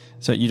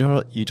 So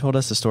you told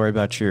us a story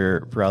about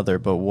your brother,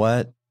 but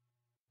what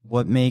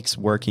makes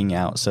working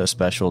out so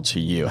special to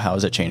you? How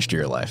has it changed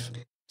your life,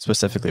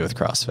 specifically with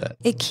CrossFit?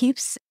 It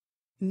keeps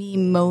me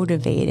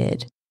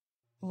motivated,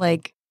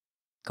 like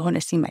going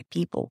to see my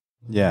people.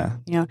 Yeah.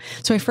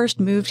 So I first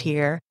moved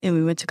here and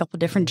we went to a couple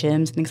different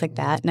gyms and things like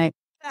that. And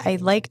I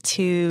like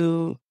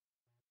to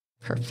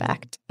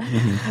perfect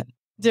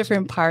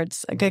different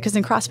parts, because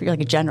in CrossFit, you're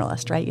like a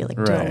generalist, right? You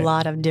like do a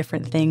lot of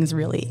different things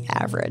really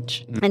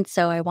average. And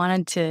so I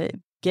wanted to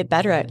get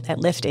better at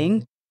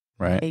lifting.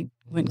 Right. I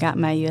went and got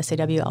my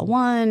USAW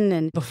L1.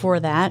 And before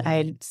that, I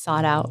had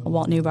sought out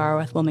Walt Neubauer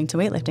with Wilmington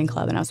Weightlifting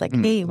Club. And I was like,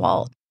 hey,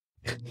 Walt,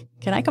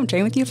 can I come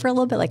train with you for a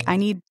little bit? Like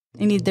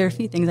there are a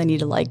few things I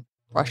need to like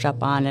brush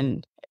up on.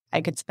 And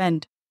I could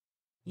spend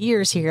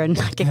years here and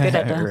not get good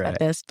at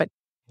this. But,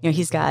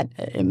 he's got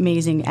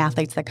amazing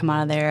athletes that come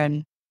out of there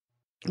and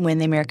win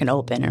the American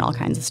Open and all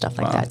kinds of stuff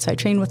like that. So I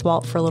trained with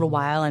Walt for a little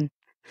while. And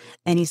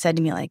he said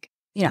to me like,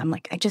 I'm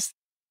like, I just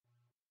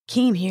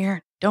came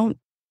here, don't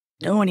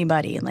know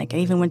anybody. And like, I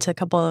even went to a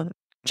couple of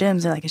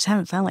gyms and like, I just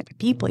haven't found like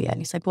people yet.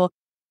 And he's like, well,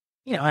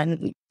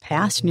 in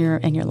past in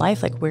your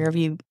life, like where have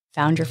you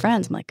found your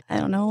friends? I'm like, I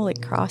don't know, like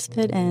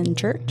CrossFit and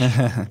church.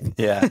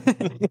 Yeah.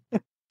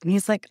 And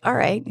he's like, all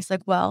right. He's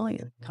like, well,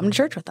 come to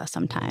church with us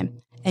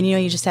sometime. And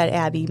you just had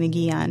Abby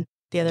McGee on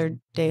the other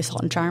day,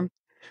 Salt and Charm,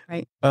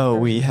 right? Oh,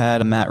 we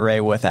had Matt Ray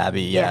with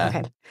Abby. Yeah.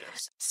 Okay.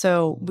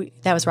 So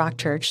that was Rock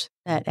Church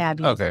that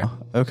Abby.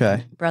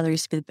 Okay. Brother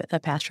used to be the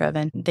pastor of,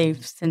 and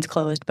they've since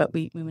closed. But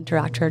we went to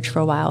Rock Church for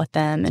a while with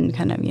them, and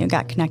kind of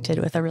got connected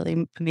with a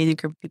really amazing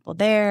group of people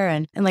there.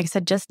 And like I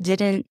said, just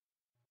didn't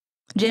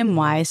gym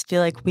wise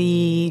feel like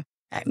we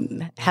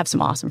have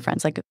some awesome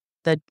friends. Like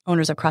the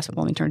owners of CrossFit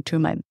Wilmington are two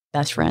of my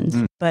best friends.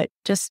 But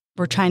just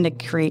we're trying to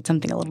create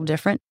something a little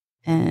different,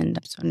 and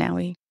so now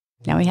we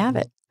have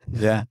it.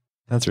 Yeah,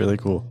 that's really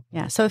cool.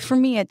 Yeah. So for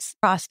me, it's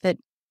CrossFit.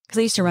 Because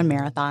I used to run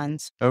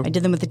marathons. I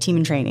did them with the team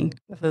in training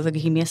with the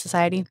Leukemia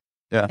Society.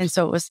 Yeah. And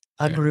so it was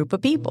a group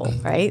of people,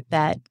 right?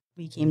 That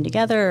we came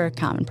together, a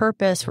common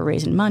purpose, we're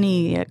raising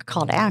money, a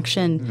call to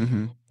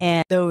action.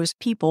 And those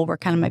people were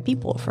kind of my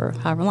people for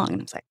however long.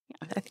 And I was like,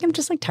 I think I'm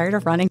just like tired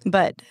of running.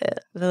 But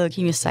the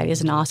Leukemia Society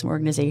is an awesome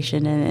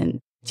organization,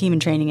 and team in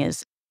training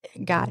is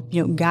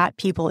got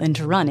people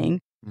into running.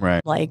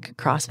 Right. Like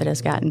CrossFit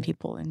has gotten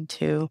people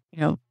into,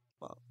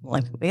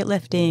 like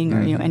weightlifting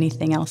or,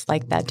 anything else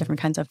like that,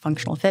 different kinds of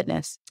functional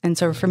fitness. And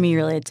so for me,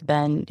 really, it's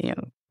been,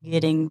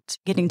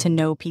 getting to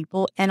know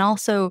people and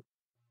also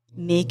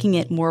making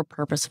it more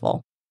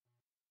purposeful.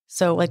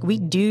 So like we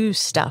do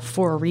stuff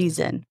for a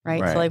reason,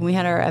 right? So like we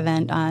had our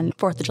event on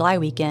 4th of July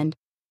weekend.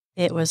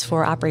 It was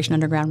for Operation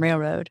Underground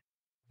Railroad,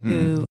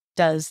 who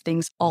does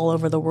things all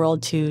over the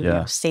world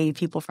to save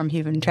people from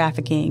human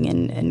trafficking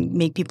and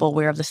make people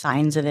aware of the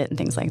signs of it and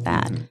things like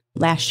that.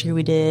 Last year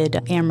we did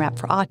AMRAP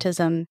for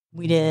autism.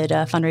 We did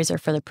a fundraiser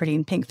for the Pretty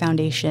in Pink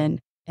Foundation.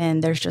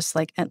 And there's just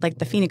like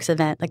the Phoenix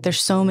event, like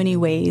there's so many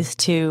ways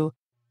to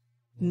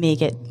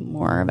make it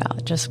more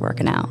about just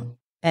working out.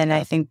 And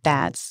I think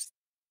that's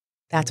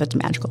what's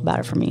magical about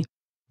it for me.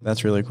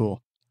 That's really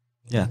cool.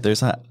 Yeah,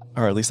 there's not,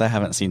 or at least I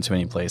haven't seen too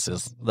many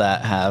places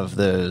that have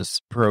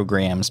those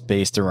programs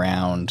based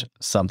around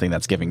something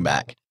that's giving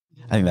back.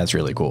 I think that's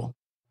really cool.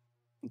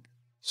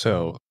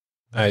 So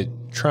I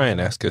try and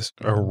ask us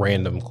a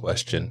random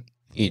question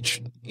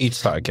each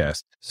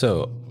podcast.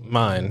 So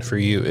mine for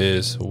you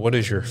is, what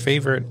is your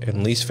favorite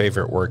and least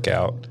favorite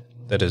workout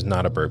that is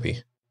not a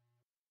burpee?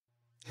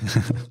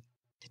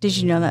 Did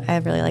you know that I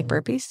really like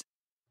burpees?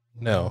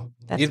 No.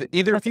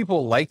 Either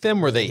people like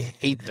them or they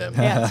hate them.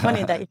 Yeah, it's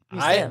funny that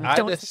you say them.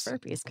 Don't do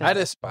burpees. I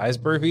despise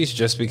burpees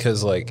just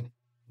because, like,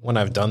 when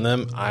I've done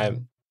them,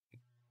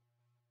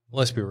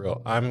 let's be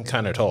real, I'm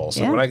kind of tall.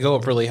 So when I go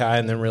up really high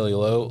and then really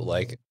low,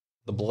 like,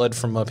 the blood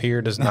from up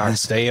here does not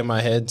stay in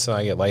my head, so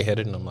I get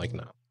lightheaded, and I'm like,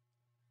 no.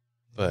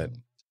 But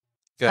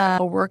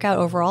a workout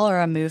overall or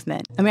a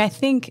movement? I mean, I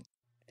think,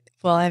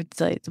 well, I have to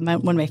tell you,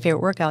 one of my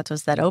favorite workouts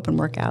was that open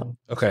workout.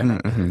 Okay.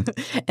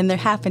 And there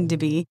happened to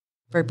be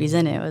burpees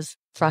in it. It was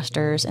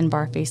thrusters and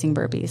bar facing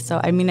burpees. So,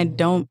 I mean, I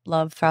don't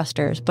love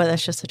thrusters, but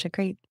that's just such a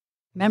great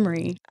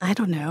memory. I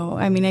don't know.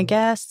 I mean, I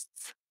guess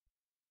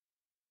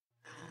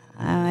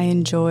I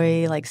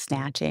enjoy like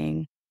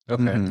snatching.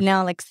 Okay.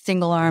 Now, like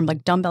single arm,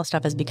 like dumbbell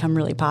stuff has become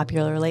really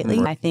popular lately.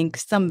 I think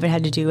some of it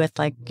had to do with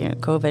like, you know,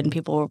 COVID and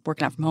people were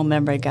working out from home.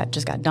 Everybody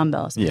just got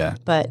dumbbells. Yeah.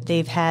 But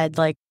they've had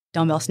like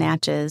dumbbell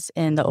snatches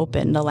in the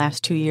open the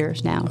last 2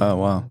 years now. Oh,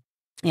 wow.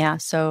 Yeah.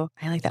 So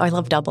I like that. I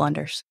love double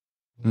unders.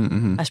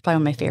 Mm-hmm. That's probably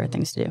one of my favorite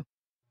things to do.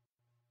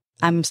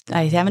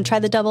 I haven't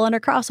tried the double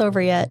under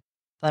crossover yet,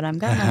 but I'm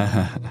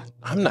gonna.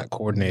 I'm not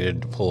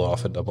coordinated to pull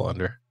off a double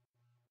under.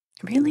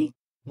 Really?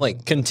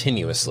 Like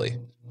continuously.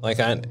 Like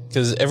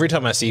because every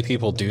time I see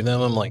people do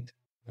them, I'm like,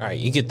 all right,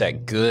 you get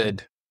that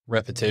good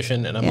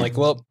repetition. And I'm like,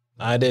 well,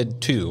 I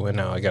did 2 and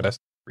now I got to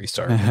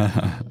restart.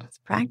 It's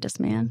practice,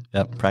 man.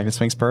 Yep. Practice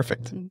makes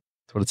perfect.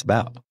 That's what it's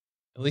about.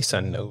 At least I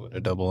know what a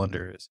double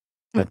under is.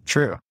 But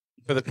true.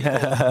 For the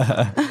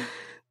people.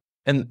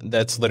 And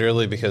that's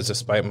literally because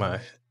despite my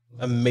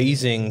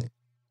amazing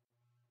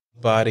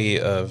body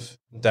of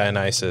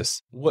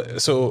Dionysus,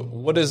 what's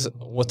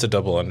a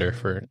double under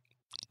for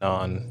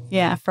non?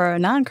 Yeah, for a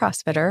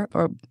non-CrossFitter,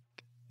 or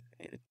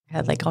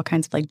had like all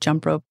kinds of like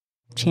jump rope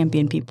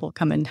champion people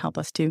come and help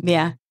us too.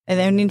 Yeah, and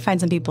then we need to find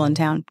some people in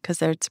town because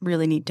it's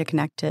really neat to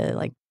connect to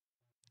like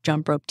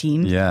jump rope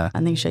team. Yeah,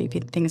 and they show you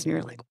things and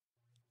you're like,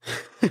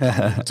 do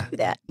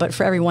that. But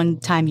for every one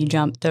time you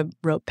jump, the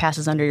rope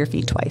passes under your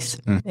feet twice.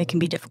 It can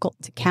be difficult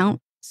to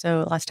count.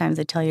 So lots of times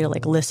they tell you to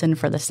like listen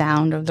for the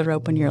sound of the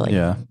rope when you're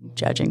like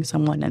judging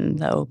someone in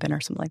the open or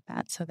something like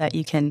that, so that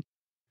you can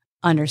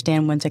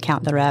understand when to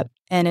count the rep.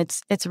 And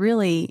it's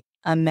really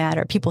a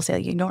matter. People say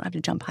like, you don't have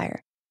to jump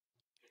higher.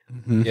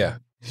 Yeah,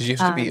 because you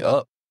have to be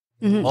up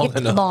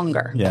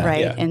longer,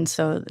 right? Yeah. And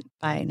so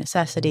by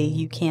necessity,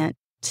 you can't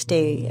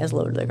stay as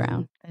low to the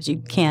ground as you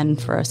can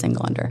for a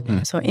single under.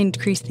 So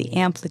increase the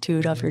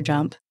amplitude of your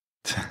jump.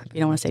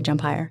 You don't want to say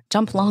jump higher,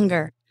 jump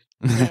longer.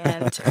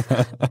 And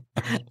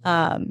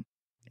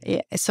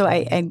so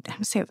I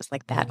don't say it was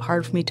like that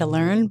hard for me to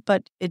learn,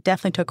 but it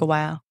definitely took a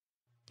while,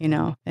 you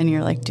know. And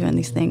you're like doing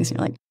these things, and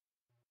you're like,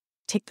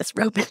 take this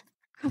rope off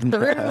the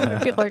room.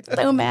 And people are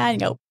so mad, you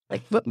know,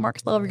 like whip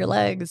marks all over your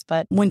legs.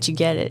 But once you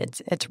get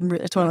it, it's one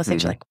of those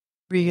things you're like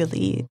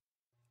really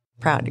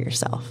proud of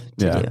yourself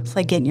to do. It's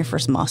like getting your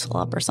first muscle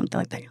up or something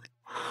like that. You're like,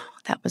 wow,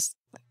 that was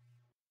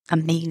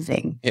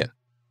amazing. Yeah.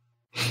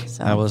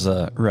 So I was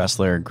a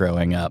wrestler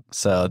growing up,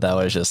 so that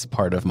was just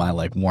part of my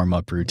like warm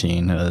up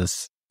routine. It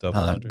was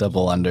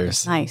double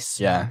unders. Nice.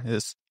 Yeah,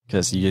 it's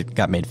because you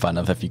got made fun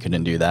of if you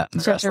couldn't do that in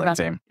the wrestling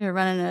team. You're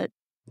running a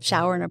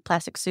shower in a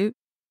plastic suit,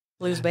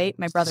 lose weight.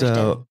 My brothers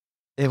did.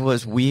 It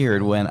was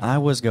weird when I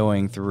was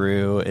going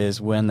through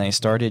is when they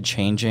started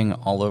changing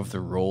all of the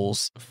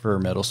rules for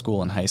middle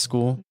school and high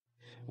school,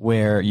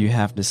 where you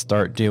have to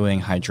start doing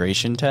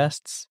hydration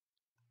tests.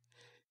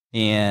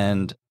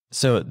 And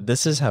so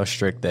this is how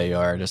strict they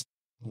are. Just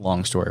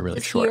long story,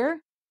 really short.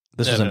 Here?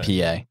 This was in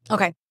PA.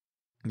 Okay.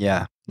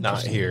 Yeah.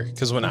 Not here.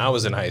 Because when I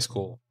was in high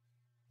school,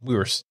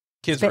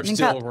 kids were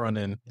still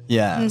running.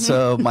 Yeah.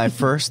 So my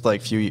first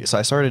like few years, so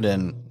I started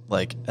in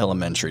like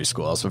elementary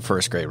school. I was in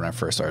first grade when I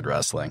first started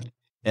wrestling.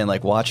 And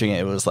like watching it,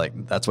 it was like,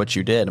 that's what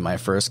you did. In my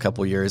first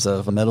couple years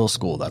of middle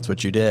school, that's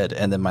what you did.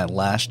 And then my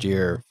last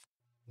year,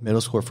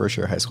 middle school, first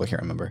year of high school, I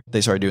can't remember.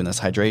 They started doing this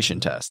hydration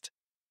test.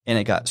 And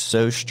it got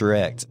so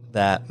strict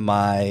that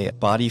my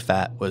body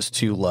fat was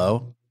too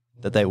low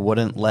that they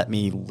wouldn't let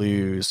me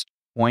lose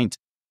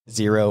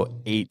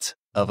 0.08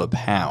 of a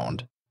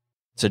pound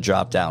to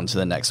drop down to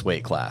the next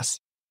weight class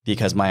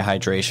because my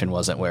hydration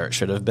wasn't where it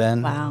should have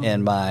been. Wow.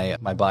 And my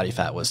body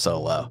fat was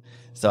so low.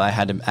 So I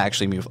had to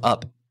actually move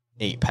up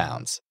 8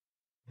 pounds.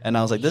 And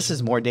I was like, this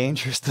is more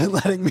dangerous than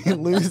letting me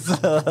lose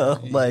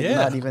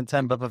not even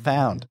 10 of a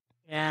pound.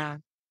 Yeah.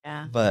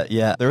 Yeah. But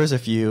yeah, there was a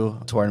few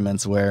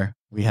tournaments where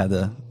we had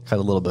to cut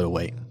a little bit of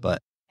weight,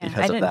 but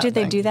did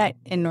they do that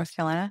in North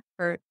Carolina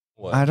for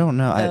what? I don't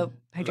know.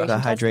 The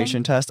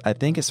hydration test, I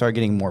think it started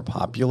getting more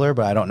popular,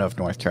 but I don't know if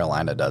North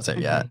Carolina does it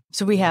yet.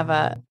 So we have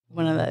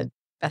one of the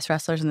best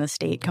wrestlers in the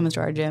state comes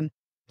to our gym.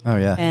 Oh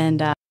yeah.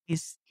 And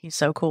he's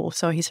so cool.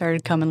 So he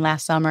started coming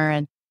last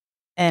summer,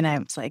 and I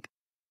was like,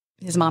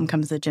 his mom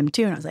comes to the gym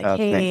too, and I was like,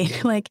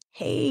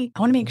 hey, I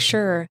want to make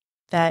sure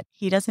that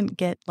he doesn't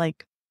get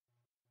like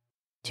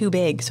too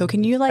big. So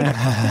can you like,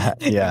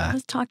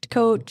 let's talk to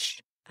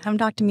coach, have him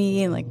talk to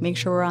me, and like make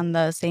sure we're on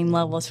the same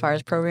level as far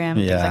as program,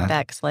 things like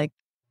that. Because like,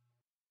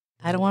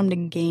 I don't want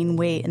him to gain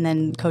weight, and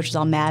then coach is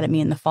all mad at me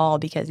in the fall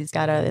because he's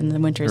got to, in the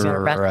winter, he's got to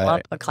wrestle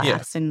up a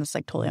class, and it's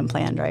like totally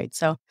unplanned, right?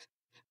 So,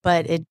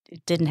 but it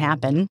didn't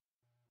happen,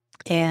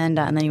 and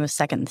then he was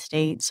second in the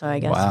state. So I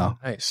guess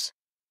nice,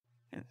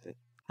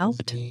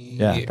 helped.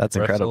 Yeah, that's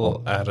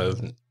incredible. Out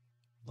of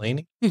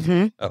Laney,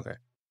 okay.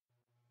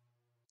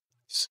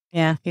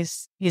 Yeah,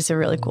 he's a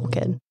really cool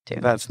kid too.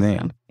 That's neat.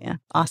 So, yeah,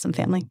 awesome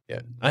family. Yeah,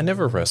 I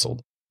never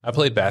wrestled. I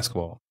played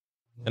basketball,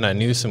 and I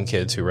knew some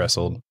kids who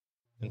wrestled.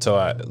 And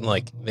so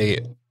they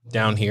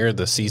down here,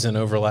 the season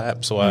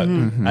overlap. So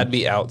I'd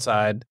be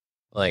outside,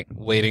 like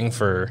waiting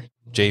for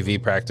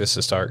JV practice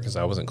to start because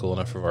I wasn't cool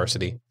enough for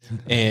varsity.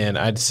 And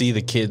I'd see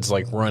the kids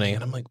like running,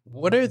 and I'm like,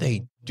 what are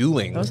they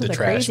doing Those with are the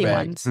trash crazy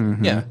bag? ones.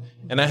 Yeah.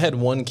 And I had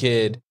one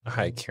kid,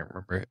 I can't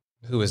remember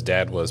who his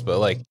dad was, but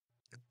like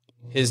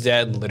his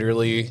dad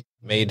literally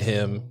made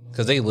him,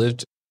 because they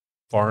lived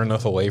far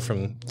enough away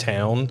from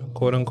town,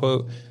 quote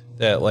unquote,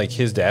 that like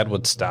his dad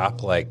would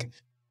stop like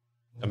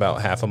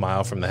about half a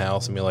mile from the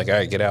house and be like, all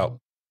right, get out,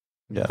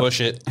 push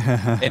it.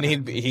 And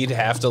he'd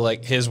have to,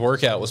 like, his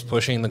workout was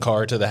pushing the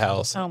car to the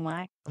house. Oh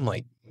my. I'm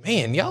like,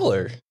 man, y'all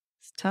are,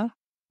 it's tough.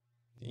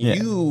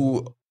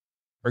 You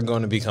are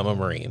going to become a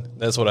Marine.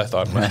 That's what I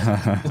thought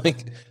about.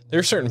 Like,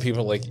 there's certain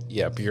people like,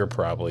 yep, you're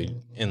probably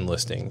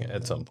enlisting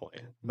at some point.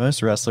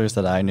 Most wrestlers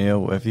that I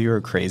knew, if you were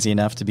crazy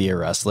enough to be a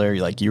wrestler,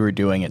 you were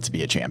doing it to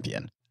be a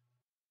champion.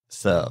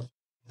 So,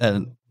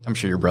 and I'm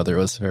sure your brother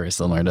was very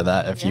similar to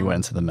that if you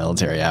went to the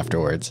military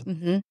afterwards.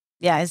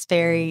 Yeah, he's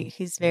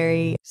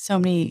very, so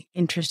many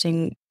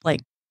interesting,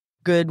 like,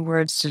 good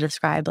words to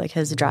describe, like,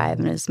 his drive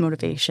and his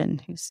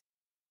motivation. He's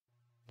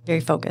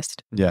very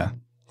focused. Yeah.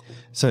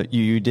 So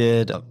you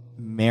did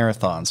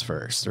marathons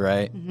first,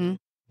 right?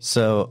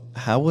 So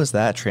how was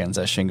that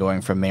transition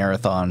going from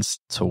marathons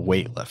to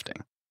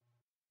weightlifting?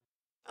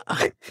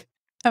 I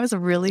was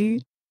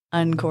really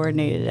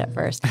uncoordinated at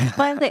first.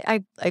 Well,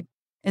 I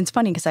it's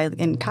funny because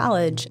in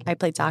college I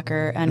played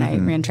soccer and I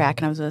ran track,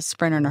 and I was a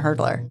sprinter and a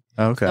hurdler.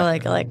 Okay. So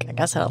like I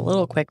guess I had a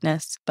little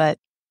quickness, but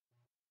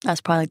I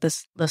was probably like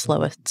the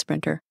slowest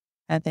sprinter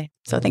at the.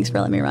 So thanks for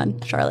letting me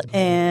run, Charlotte.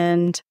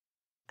 And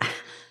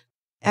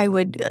I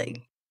would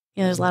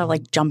there's a lot of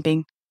like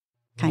jumping,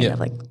 kind of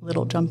like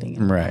little jumping,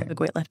 and right? Like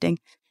weightlifting,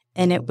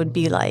 and it would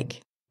be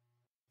like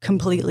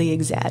completely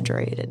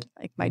exaggerated.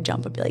 Like my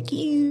jump would be like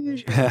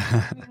huge. You're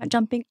not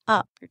jumping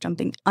up, you're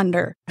jumping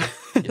under,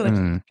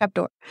 like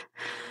trapdoor.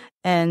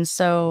 And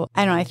so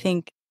I don't know. I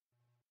think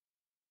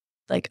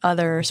like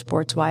other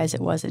sports wise,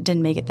 it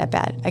didn't make it that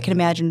bad. I could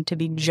imagine to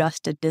be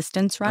just a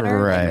distance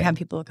runner. Right. Like we have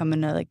people come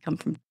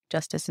from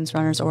just distance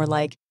runners, or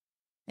like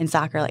in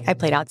soccer, like I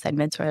played outside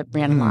mid, so I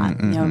ran a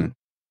lot.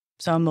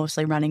 So I'm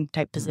mostly running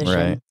type position.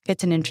 Right.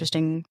 It's an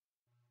interesting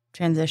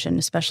transition,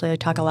 especially I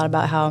talk a lot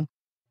about how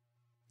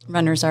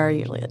runners are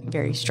usually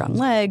very strong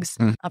legs,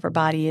 upper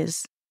body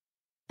is,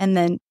 and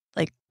then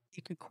like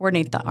you could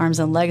coordinate the arms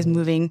and legs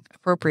moving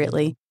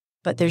appropriately,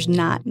 but there's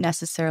not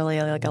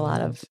necessarily like a lot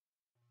of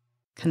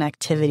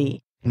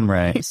connectivity.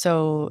 Right.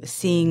 So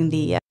seeing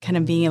the kind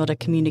of being able to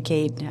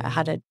communicate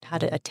how to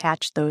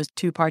attach those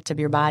two parts of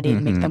your body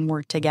and make them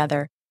work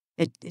together,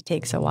 it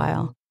takes a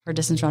while for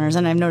distance runners,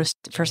 and I've noticed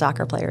for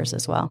soccer players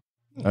as well.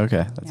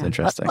 Okay, that's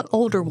interesting.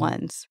 Older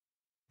ones,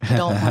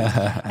 adult ones,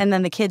 and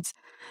then the kids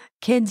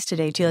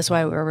today too. That's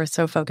why we're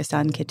so focused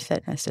on kid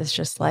fitness. It's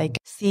just like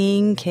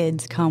seeing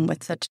kids come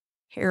with such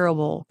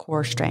terrible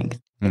core strength.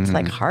 It's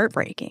like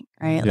heartbreaking,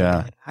 right?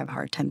 Yeah, like, I have a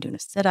hard time doing a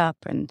sit up,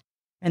 and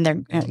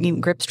their even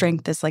grip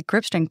strength is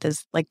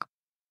like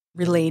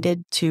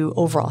related to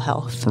overall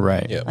health,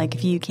 right? Yeah. Like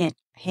if you can't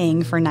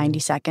hang for 90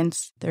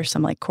 seconds, there's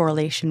some like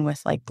correlation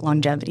with like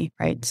longevity,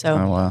 right?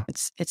 So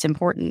it's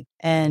important.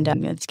 And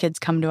these kids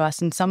come to us,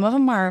 and some of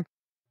them are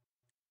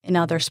in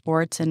other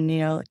sports and,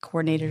 like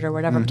coordinated or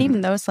whatever. But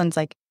even those ones,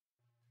 like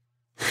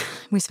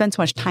we spend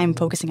so much time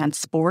focusing on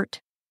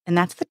sport, and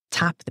that's the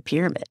top of the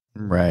pyramid.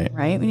 Right.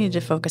 Right. We need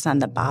to focus on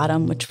the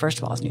bottom, which first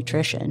of all is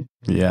nutrition.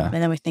 Yeah. And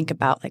then we think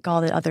about like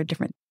all the other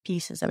different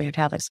pieces that we have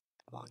to have,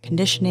 like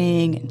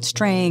conditioning and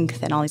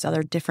strength and all these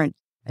other different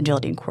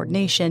agility and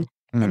coordination.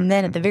 And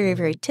then at the very,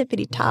 very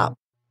tippity top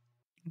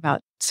about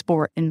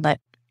sport and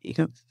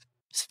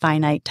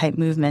finite type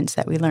movements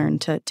that we learn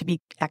to be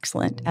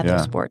excellent at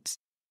those sports.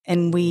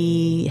 And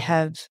we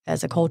have,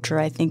 as a culture,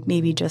 I think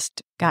maybe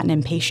just gotten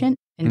impatient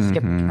and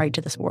skipped right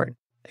to the sport.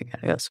 I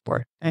gotta go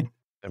sport.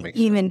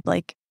 Even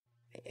like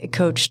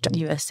coached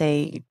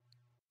USA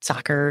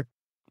soccer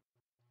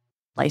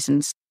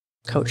licensed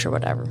coach or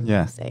whatever.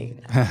 Yeah.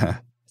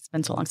 It's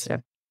been so long since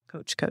I've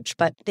coached.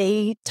 But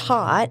they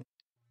taught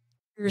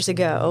years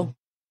ago,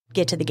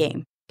 get to the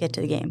game.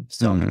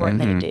 So important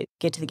that you do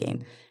get to the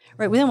game.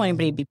 Right. We don't want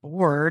anybody to be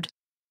bored.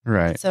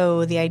 Right.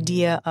 So the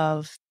idea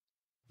of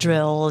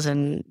drills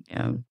and,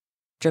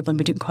 dribbling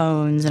between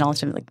cones and all this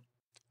stuff, like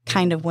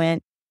kind of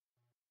went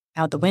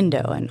out the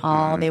window, and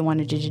all they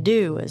wanted you to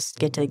do was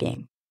get to the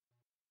game.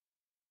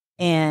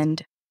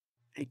 And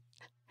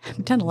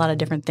I've done a lot of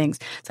different things.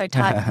 So I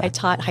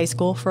taught high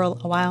school for a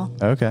while.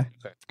 Okay.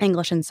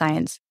 English and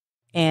science,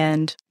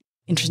 and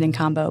interesting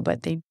combo,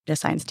 but they did a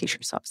science teacher.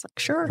 So I was like,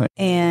 sure. Right.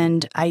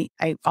 And I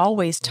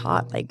always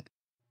taught like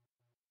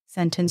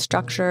sentence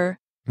structure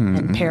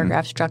and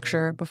paragraph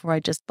structure before I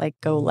just like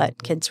go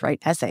let kids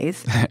write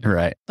essays.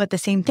 Right. But the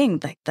same thing,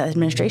 like the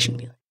administration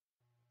would be like,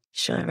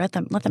 should I let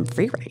them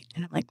free write?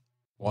 And I'm like,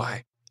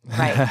 why?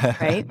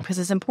 Right. Because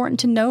it's important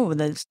to know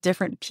those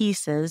different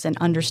pieces and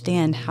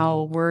understand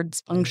how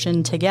words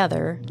function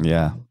together.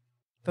 Yeah.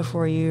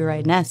 Before you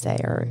write an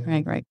essay or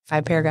write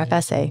 5-paragraph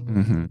essay,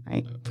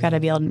 right? You've got to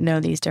be able to know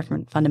these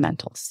different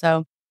fundamentals.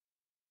 So,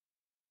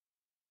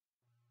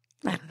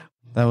 I don't know.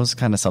 That was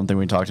kind of something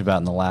we talked about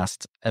in the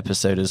last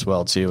episode as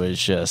well, too, is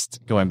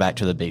just going back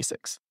to the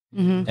basics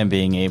and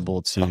being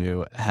able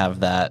to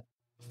have that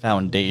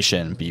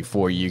foundation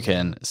before you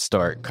can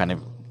start kind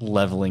of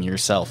leveling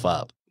yourself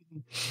up.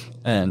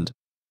 And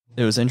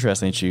it was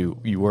interesting that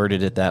you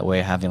worded it that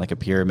way, having like a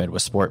pyramid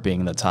with sport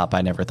being the top.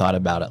 I never thought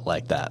about it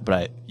like that,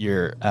 but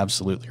you're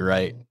absolutely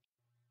right,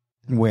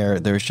 where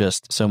there's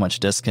just so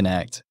much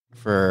disconnect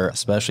for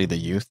especially the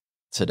youth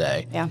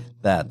today,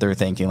 that they're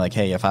thinking like,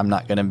 hey, if I'm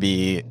not going to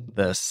be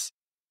this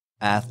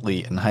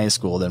athlete in high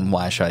school, then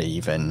why should I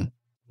even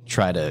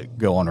try to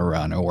go on a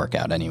run or work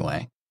out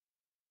anyway?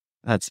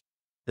 It's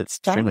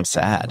extremely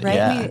sad. Right?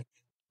 Yeah.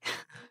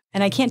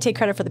 And I can't take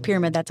credit for the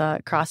pyramid. That's a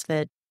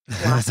CrossFit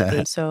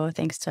philosophy. So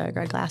thanks to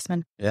Greg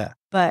Glassman. Yeah.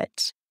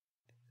 But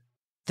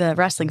the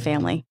wrestling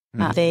family,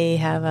 they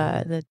have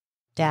the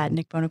dad,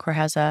 Nick Bonacore,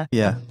 has a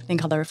thing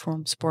called the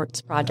Reform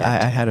Sports Project.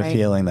 I had a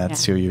feeling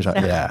that's who you're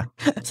talking about.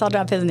 Yeah. So I'll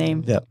drop his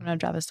name. Yep. I'm going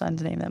to drop his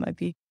son's name. That might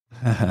be.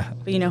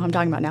 But you know who I'm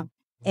talking about now.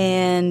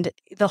 And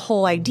the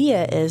whole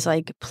idea is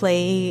like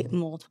play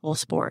multiple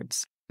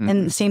sports.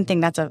 And the same thing,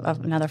 that's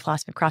another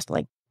philosophy of CrossFit,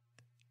 like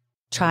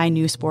try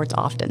new sports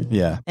often.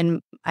 Yeah.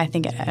 And I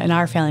think in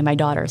our family, my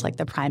daughter is like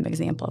the prime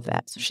example of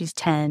that. So she's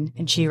 10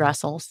 and she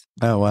wrestles.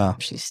 Oh, wow.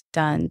 She's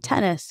done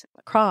tennis,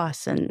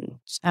 lacrosse, and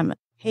I'm like,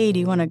 hey, do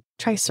you want to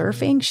try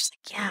surfing? She's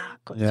like, yeah,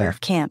 go to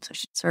surf camp. So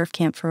she surf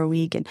camp for a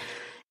week.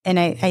 And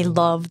I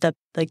love the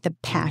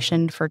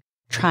passion for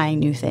trying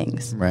new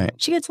things. Right.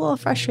 She gets a little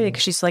frustrated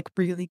because she's like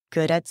really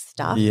good at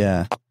stuff.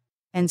 Yeah.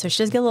 And so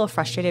she does get a little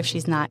frustrated if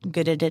she's not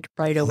good at it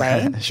right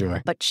away.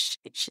 Sure. But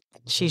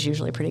she's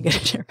usually pretty good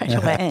at it right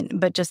away.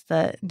 But just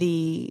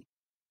the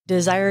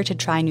desire to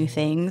try new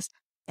things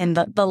and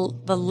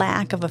the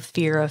lack of a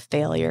fear of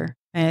failure.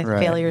 And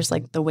failure is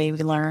like the way we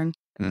learn,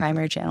 the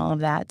primary channel of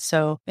that.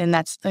 So, and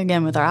that's,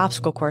 again, with our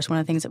obstacle course, one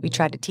of the things that we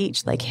try to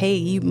teach, like, hey,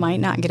 you might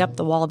not get up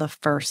the wall the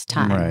first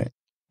time. Right.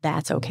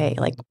 That's okay.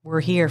 Like,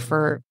 we're here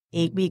for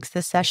 8 weeks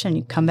this session.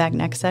 You come back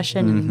next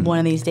session. And one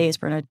of these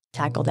days, we're going to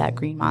tackle that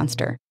green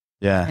monster.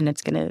 Yeah. And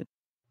it's going to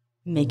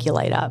make you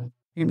light up.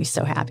 You're going to be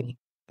so happy.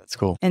 That's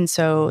cool. And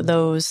so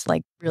those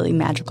like really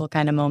magical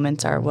kind of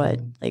moments are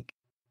what like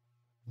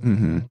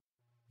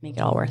make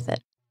it all worth it.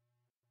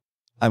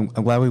 I'm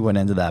glad we went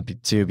into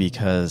that too,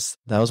 because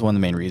that was one of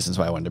the main reasons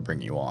why I wanted to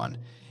bring you on,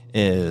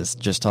 is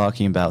just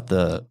talking about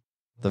the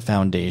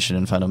foundation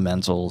and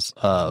fundamentals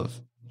of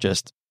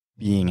just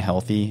being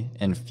healthy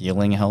and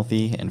feeling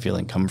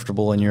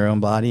comfortable in your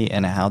own body,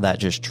 and how that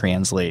just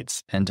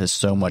translates into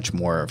so much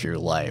more of your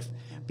life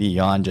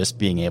beyond just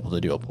being able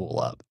to do a pull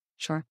up.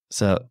 Sure.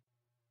 So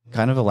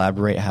kind of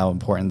elaborate how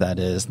important that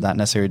is, not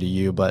necessarily to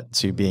you, but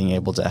to being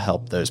able to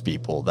help those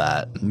people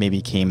that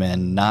maybe came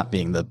in not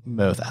being the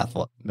most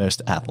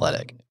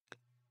athletic.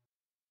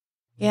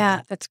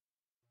 Yeah, that's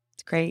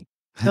great.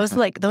 Those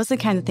are the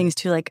kind of things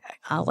too. Like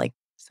I'll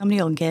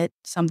somebody will get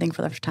something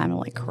for the first time and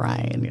like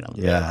crying, you know.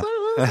 Yeah.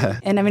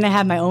 And I mean, I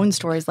have my own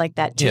stories like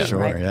that too. Yeah, sure.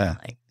 Right? Yeah.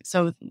 Like,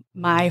 so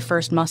my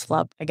first muscle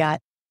up I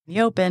got in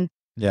the open.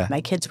 Yeah.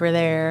 My kids were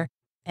there,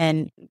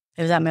 and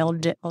it was at my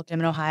old gym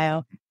in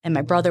Ohio, and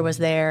my brother was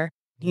there.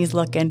 He's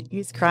looking,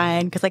 he's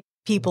crying because like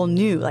people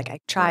knew, like I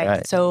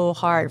tried so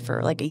hard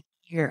for like a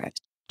year. I was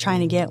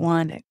trying to get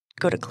one to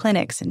go to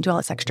clinics and do all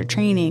this extra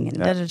training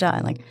and And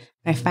like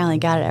when I finally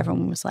got it,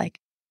 everyone was like,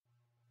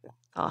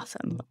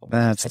 awesome.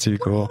 That's too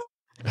cool.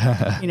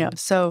 You know,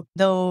 so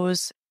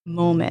those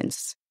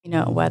moments, you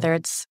know, whether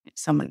it's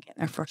someone getting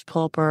their first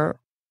pull-up or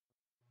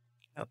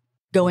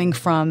going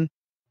from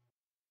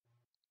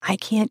I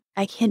can't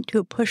do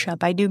a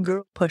push-up. I do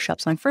girl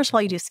push-ups. Like, first of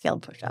all, you do a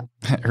scaled push-up.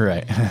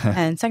 Right.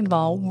 And second of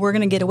all, we're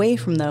going to get away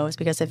from those,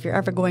 because if you're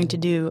ever going to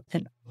do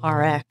an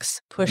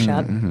RX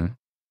push-up, you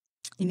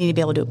need to be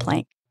able to do a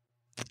plank.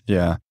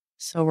 Yeah.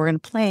 So we're going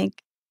to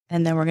plank,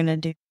 and then we're going to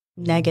do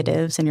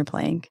negatives in your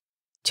plank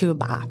to a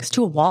box,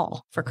 to a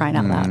wall, for crying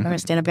out loud. We're going to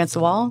stand up against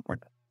the wall. We're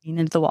leaning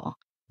into the wall.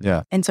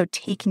 Yeah. And so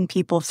taking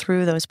people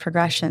through those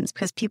progressions,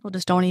 because people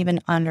just don't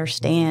even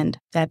understand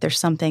that there's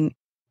something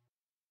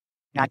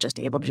not just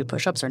able to do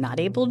push-ups or not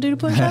able to do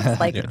push-ups.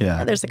 Like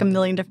there's like a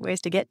million different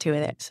ways to get to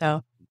it.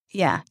 So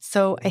Yeah.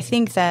 So I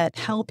think that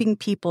helping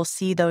people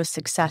see those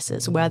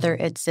successes, whether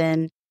it's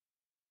in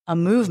a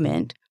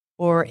movement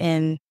or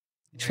in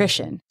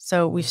nutrition.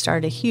 So we've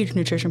started a huge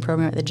nutrition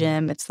program at the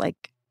gym. It's like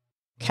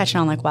catching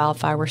on like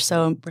wildfire. We're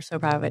so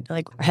proud of it.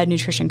 Like our head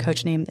nutrition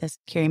coach name is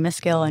Carrie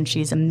Miskill, and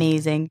she's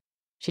amazing.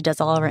 She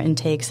does all of our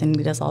intakes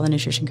and does all the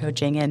nutrition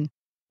coaching, and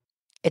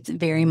it's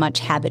very much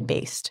habit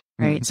based,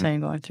 right? So you're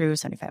going through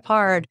 75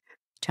 hard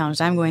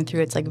challenge I'm going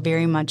through. It's like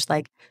very much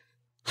like,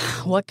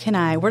 what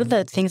are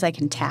the things I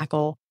can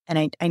tackle?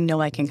 And I know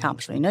I can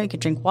accomplish. I know you could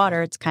drink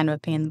water. It's kind of a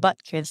pain in the butt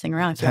to carry this thing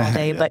around for all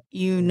day, but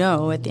you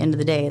know at the end of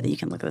the day that you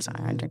can look at this,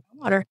 I drink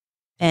water.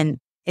 And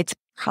it's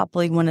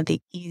probably one of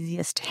the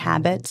easiest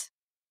habits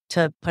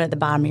to put at the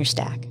bottom of your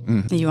stack.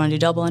 If you want to do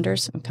double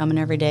unders, I'm coming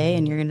every day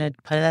and you're going to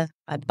put it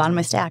at the bottom of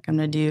my stack. I'm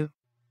going to do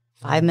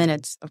 5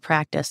 minutes of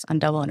practice on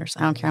double unders.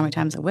 I don't care how many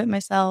times I whip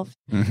myself,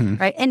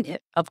 right? And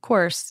of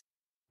course,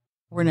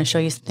 we're going to show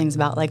you some things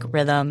about like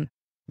rhythm,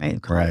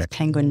 right?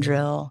 Penguin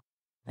drill,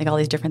 like all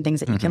these different things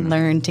that you can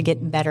learn to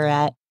get better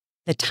at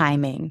the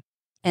timing.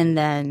 And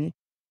then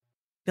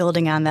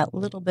building on that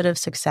little bit of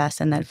success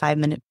and that 5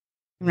 minute,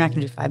 we're not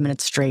going to do 5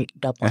 minutes straight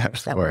double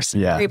unders. Of course,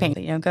 yeah. Very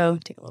painful. Go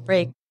take a little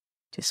break,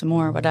 do some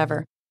more,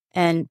 whatever.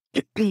 And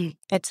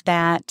it's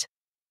that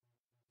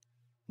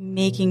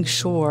making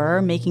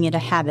it a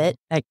habit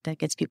that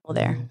gets people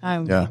there. I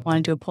want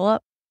to do a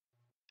pull-up.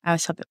 I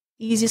always tell people,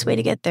 easiest way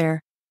to get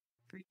there,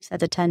 3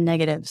 sets of 10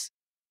 negatives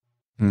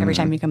every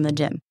time you come to the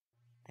gym.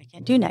 I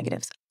can't do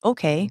negatives.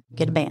 Okay,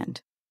 get a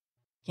band.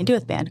 Can't do it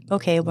with a band.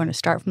 Okay, we're going to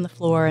start from the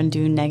floor and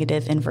do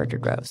negative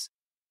inverted rows.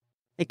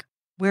 Like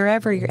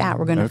wherever you're at,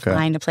 we're going to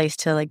find a place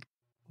to like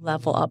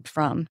level up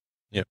from.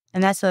 Yep.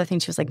 And that's the other thing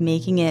too, is like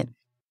making it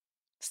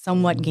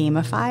somewhat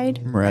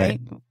gamified, right?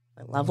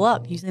 Level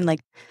up using like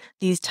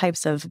these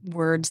types of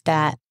words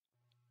that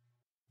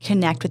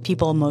connect with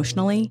people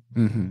emotionally.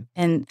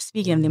 And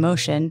speaking of the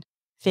emotion,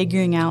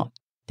 figuring out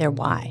their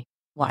why.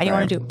 Why do you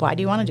want to do? Why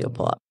do you want to do a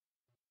pull up?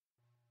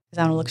 Because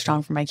I want to look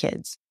strong for my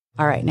kids.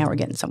 All right, now we're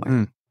getting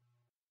somewhere.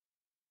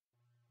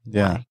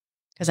 Yeah.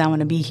 Because I want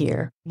to be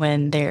here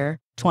when they're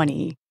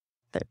 20,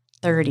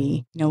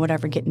 30,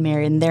 whatever, getting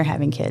married and they're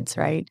having kids,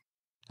 right?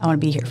 I want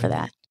to be here for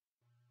that.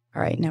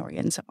 All right, now we're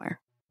getting somewhere.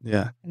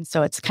 Yeah. And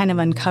so it's kind of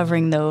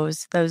uncovering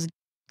those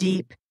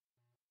deep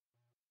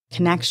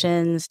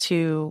connections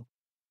to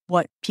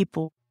why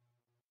people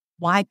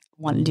want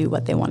to do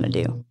what they want to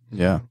do.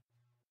 Yeah.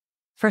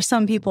 For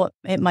some people,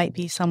 it might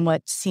be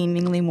somewhat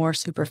seemingly more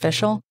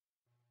superficial,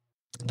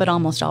 but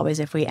almost always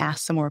if we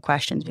ask some more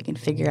questions, we can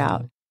figure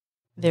out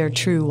their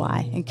true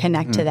why and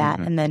connect to that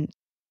and then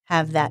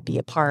have that be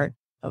a part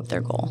of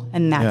their goal.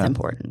 And that's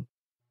important.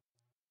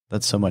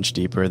 That's so much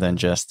deeper than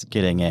just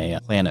getting a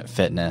Planet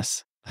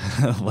Fitness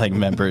like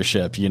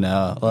membership,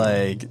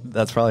 like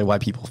that's probably why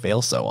people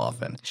fail so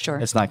often. Sure.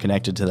 It's not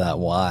connected to that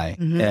why.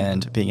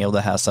 And being able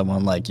to have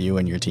someone like you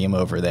and your team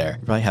over there,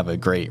 you probably have a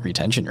great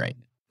retention rate.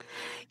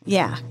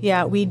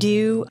 Yeah, we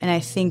do. And I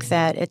think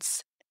that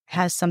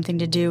has something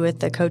to do with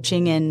the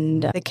coaching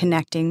and the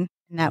connecting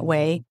in that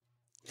way.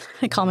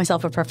 I call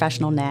myself a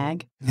professional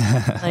nag.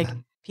 Like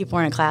people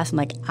are in a class, I'm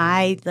like,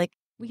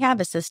 we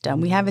have a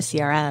system, we have a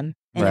CRM.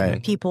 And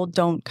if people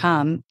don't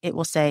come, it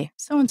will say,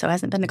 so-and-so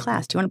hasn't been to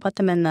class. Do you want to put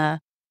them in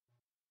the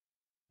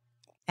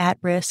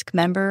at-risk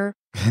member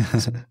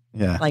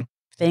like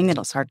thing?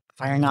 It'll start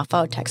firing off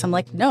text. I'm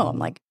like, no. I'm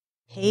like,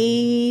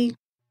 hey,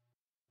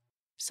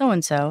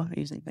 so-and-so, I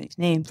usually anybody's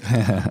name.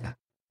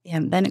 You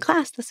haven't been to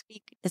class this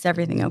week. Is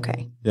everything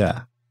okay?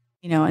 Yeah.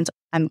 And so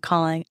I'm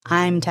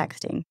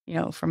texting,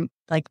 from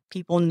like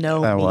people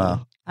know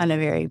me on a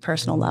very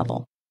personal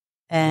level.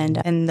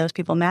 And those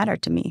people matter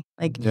to me.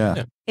 Like,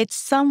 it's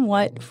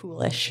somewhat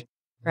foolish,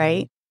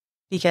 right?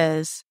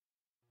 Because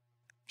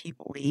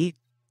people leave.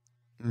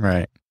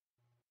 Right.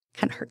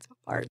 Kind of hurts my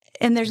heart.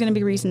 And there's going to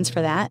be reasons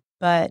for that.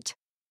 But,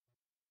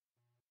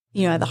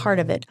 at the heart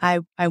of it,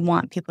 I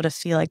want people to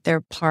feel like they're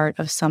part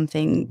of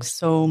something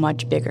so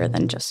much bigger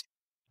than just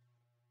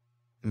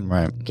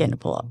getting a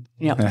pull up.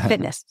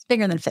 Fitness. It's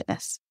bigger than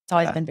fitness. It's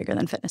always been bigger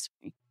than fitness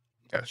for me.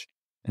 Gotcha.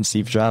 And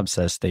Steve Jobs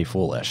says stay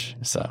foolish.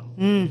 So. All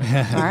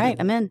right,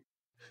 I'm in.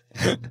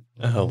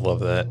 I love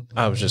that.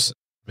 I was just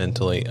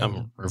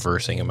I'm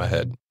reversing in my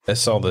head. I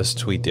saw this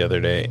tweet the other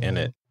day and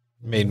it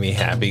made me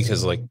happy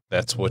because like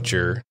that's what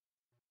your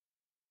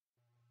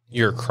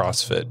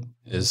CrossFit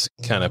is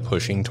kind of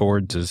pushing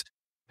towards, is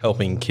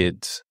helping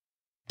kids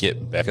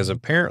get back. Because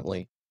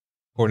apparently,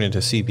 according to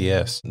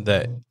CBS,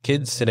 that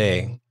kids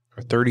today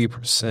are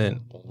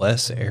 30%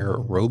 less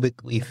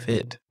aerobically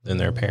fit than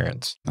their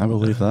parents. I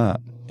believe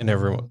that. And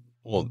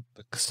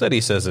the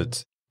study says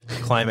it's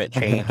climate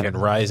change and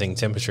rising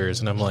temperatures.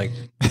 And I'm like,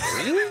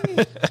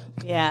 really?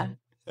 Yeah,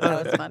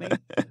 that was funny.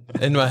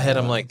 In my head,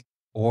 I'm like,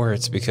 or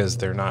it's because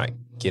they're not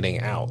getting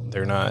out.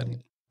 They're not,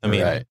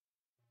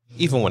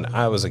 even when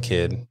I was a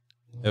kid,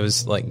 it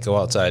was like, go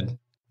outside,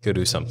 go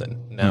do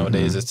something.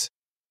 Nowadays, it's,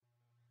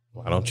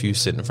 why don't you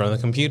sit in front of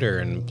the computer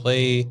and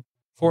play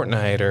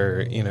Fortnite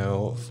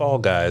or, Fall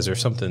Guys or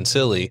something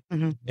silly.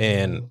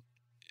 And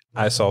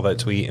I saw that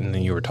tweet and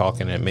then you were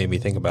talking and it made me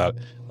think about,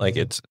 like,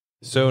 it's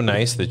so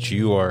nice that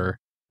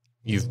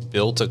you've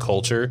built a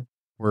culture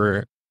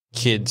where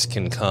kids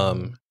can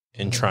come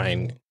and try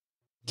and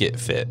get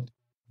fit.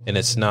 And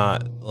it's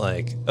not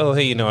like, oh,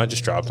 hey, I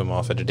just dropped them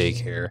off at a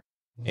daycare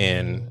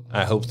and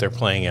I hope they're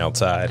playing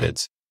outside.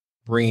 It's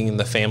bringing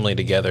the family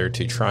together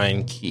to try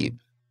and keep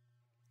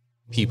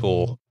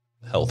people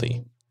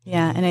healthy.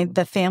 Yeah. And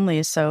the family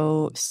is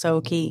so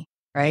key,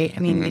 right? I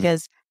mean,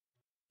 because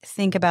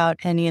think about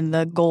any of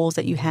the goals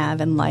that you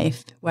have in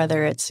life,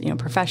 whether it's,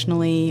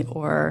 professionally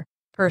or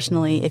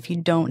personally. If you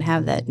don't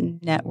have that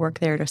network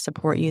there to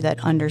support you that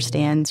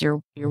understands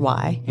your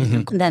why,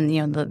 then,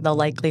 the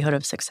likelihood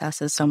of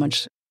success is so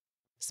much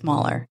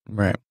smaller.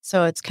 Right.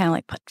 So it's kind of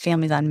like put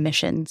families on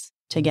missions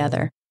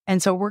together.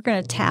 And so we're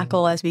going to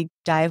tackle, as we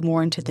dive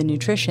more into the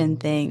nutrition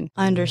thing,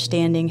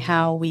 understanding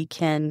how we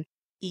can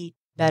eat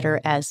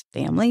better as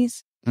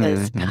families,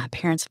 because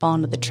parents fall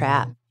into the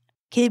trap.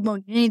 Kid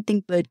won't eat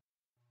anything but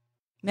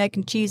mac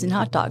and cheese and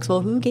hot dogs.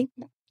 Well, who gave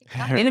them?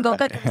 I'm going to go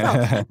cook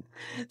themselves.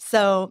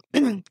 So,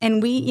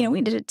 and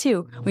we did it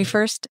too. We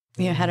first,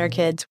 had our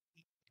kids,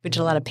 we did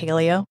a lot of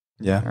paleo.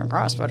 Yeah. We're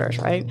CrossFitters,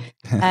 right?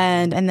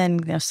 and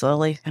then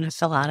slowly kind of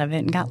fell out of it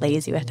and got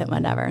lazy with it,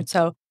 whatever. And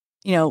so,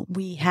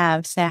 we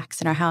have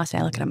snacks in our house,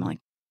 and I look at them, I'm like,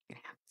 you're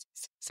going to have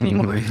this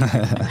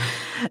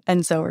anymore.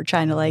 And so we're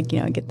trying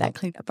to get that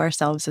cleaned up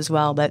ourselves as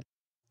well. But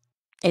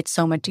it's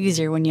so much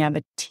easier when you have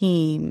a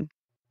team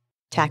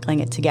tackling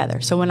it together.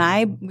 So when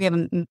we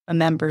have a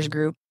members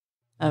group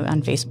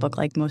on Facebook,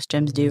 like most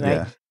gyms do, right?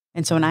 Yeah.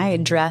 And so when I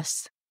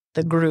address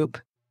the group,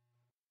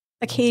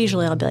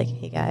 occasionally I'll be like,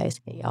 hey guys,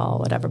 hey y'all,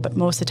 whatever. But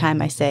most of the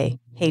time I say,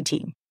 hey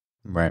team.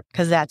 Right.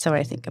 Because that's how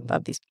I think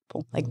of these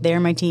people. Like, they're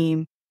my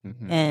team,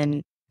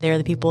 and they're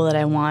the people that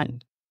I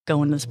want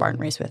going to the Spartan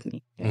race with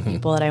me. They're the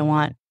people that I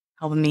want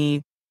helping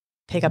me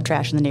pick up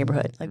trash in the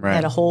neighborhood. Like, we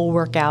had a whole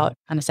workout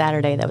on a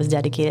Saturday that was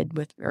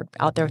dedicated or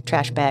out there with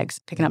trash bags,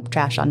 picking up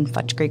trash on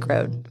Fudge Creek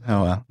Road.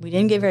 Oh, wow. We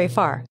didn't get very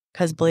far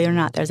because, believe it or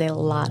not, there's a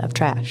lot of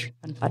trash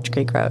on Fudge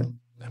Creek Road.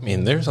 I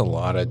mean, there's a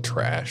lot of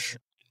trash.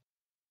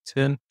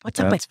 What's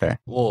up with fair?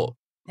 Well,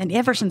 and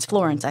ever since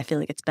Florence, I feel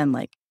like it's been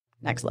like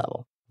next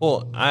level.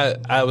 Well,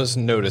 I was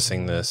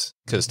noticing this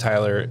because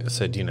Tyler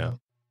said,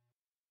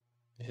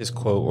 his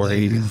quote where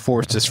he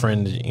forced his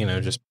friend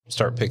to, just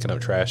start picking up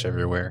trash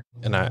everywhere.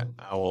 And I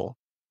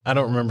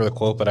don't remember the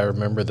quote, but I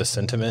remember the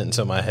sentiment. And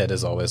so my head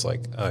is always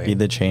like, oh, be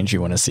the change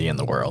you want to see in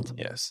the world.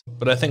 Yes.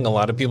 But I think a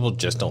lot of people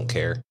just don't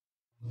care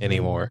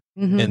anymore.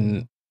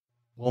 And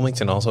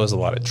Wilmington also has a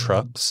lot of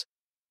trucks,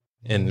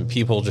 and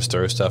people just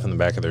throw stuff in the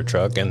back of their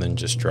truck and then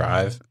just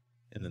drive,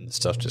 and then the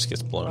stuff just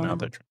gets blown out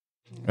their truck.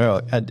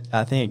 Well,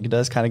 I think it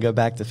does kind of go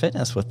back to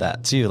fitness with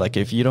that too. Like,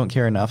 if you don't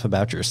care enough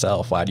about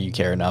yourself, why do you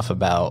care enough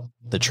about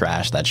the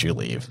trash that you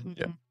leave?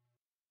 Yeah.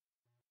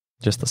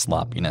 Just the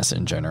sloppiness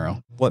in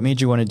general. What made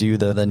you want to do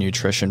the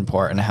nutrition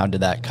part, and how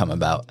did that come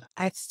about?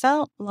 I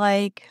felt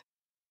like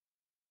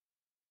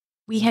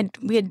we had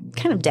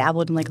kind of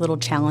dabbled in like little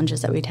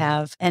challenges that we'd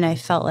have, and I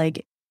felt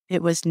like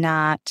it was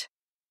not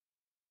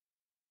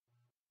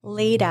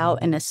laid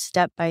out in a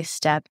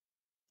step-by-step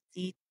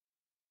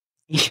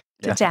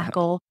to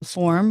tackle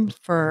form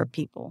for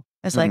people.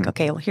 It's like,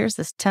 okay, well, here's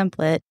this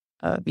template,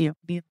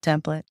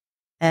 template.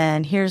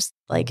 And here's,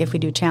 like, if we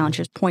do a challenge,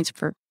 here's points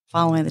for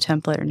following the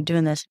template and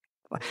doing this.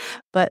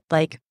 But,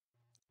 like,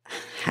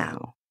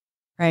 how?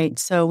 Right?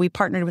 So we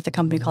partnered with a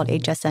company called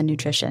HSN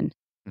Nutrition,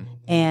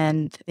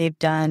 and they've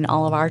done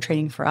all of our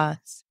training for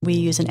us. We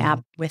use an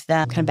app with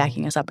them kind of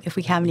backing us up. If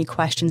we have any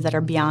questions that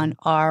are beyond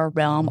our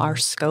realm, our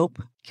scope,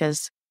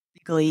 because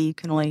legally you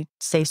can only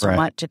say so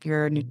much if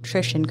you're a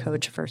nutrition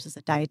coach versus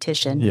a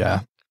dietitian.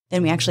 Yeah.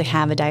 Then we actually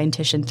have a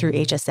dietitian through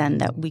HSN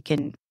that we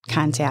can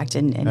contact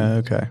and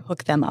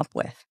hook them up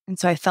with. And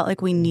so I felt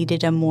like we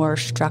needed a more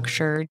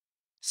structured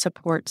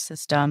support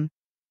system,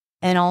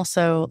 and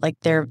also like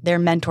they're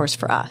mentors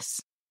for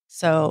us.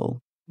 So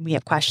we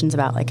have questions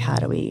about, like, how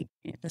do we,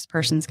 this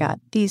person's got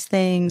these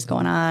things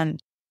going on,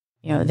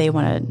 they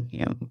want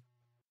to,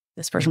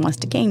 this person wants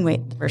to gain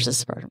weight versus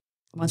this person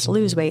wants to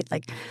lose weight,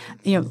 like,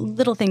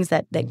 little things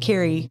that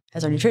Carrie,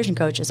 as our nutrition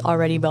coach, is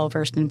already well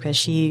versed in because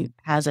she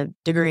has a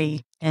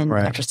degree in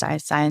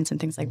exercise science and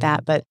things like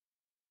that. But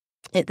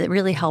it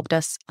really helped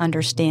us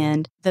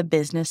understand the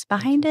business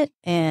behind it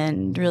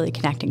and really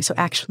connecting. So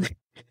actually,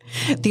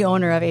 the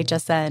owner of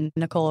HSN,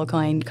 Nicole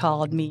O'Coin,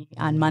 called me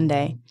on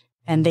Monday,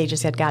 and they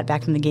just got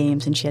back from the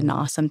games, and she had an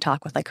awesome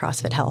talk with like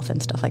CrossFit Health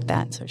and stuff like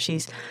that. So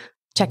she's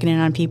checking in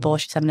on people.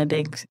 She's having a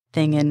big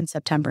thing in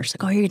September. She's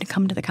like, oh, you're going to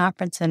come to the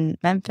conference in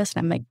Memphis? And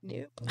I'm like,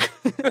 nope.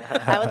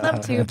 I would love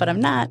to, but I'm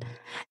not.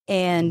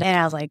 And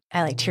I was like,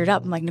 I teared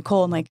up. I'm like,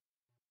 Nicole, I'm like,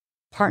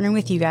 partnering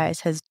with you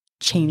guys has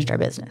changed our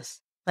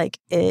business. Like,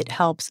 it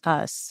helps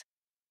us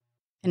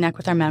connect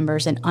with our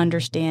members and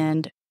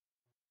understand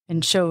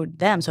and show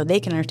them so they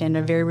can understand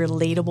in a very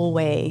relatable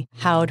way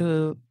how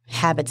to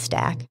habit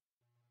stack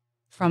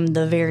from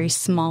the very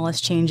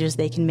smallest changes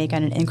they can make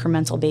on an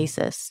incremental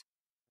basis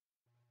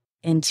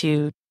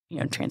into,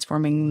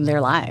 transforming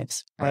their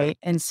lives. Right.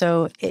 And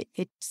so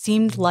it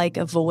seemed like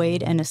a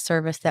void and a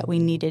service that we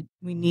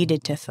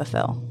needed to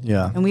fulfill.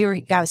 Yeah. And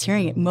I was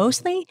hearing it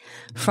mostly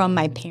from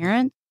my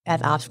parents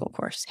at the obstacle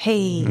course.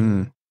 Hey,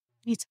 I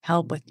need some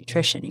help with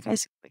nutrition. Do you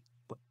guys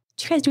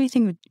do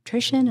anything with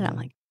nutrition? And I'm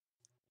like,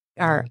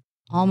 are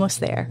almost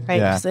there. Right.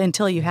 Yeah. So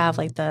until you have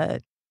like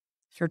the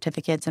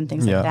certificates and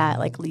things like that,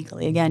 like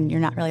legally, again, you're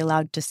not really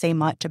allowed to say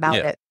much about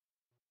it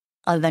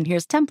other than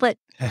here's a template.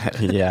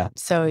 Yeah.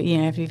 So, you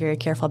have to be very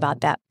careful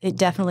about that. It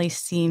definitely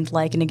seemed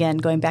like, and again,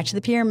 going back to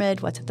the pyramid,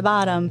 what's at the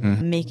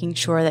bottom, making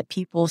sure that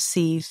people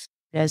see it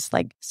as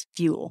like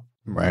fuel,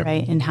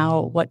 right? And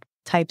how you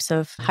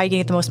can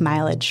get the most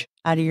mileage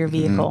out of your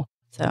vehicle.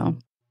 So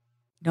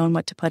knowing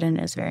what to put in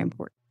is very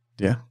important.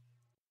 Yeah.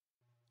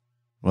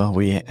 Well,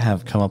 we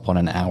have come up on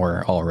an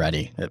hour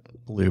already. It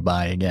blew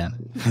by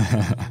again.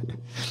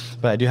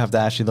 But I do have to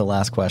ask you the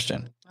last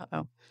question.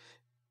 Uh-oh.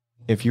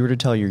 If you were to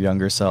tell your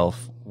younger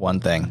self one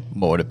thing,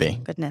 what would it be?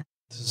 Goodness.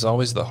 This is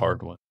always the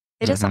hard one.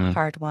 It is a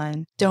hard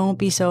one. Don't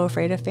be so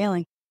afraid of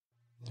failing.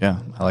 Yeah,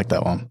 I like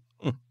that one.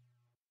 I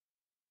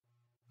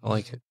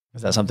like it.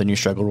 Is that something you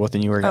struggled with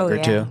when you were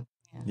younger too?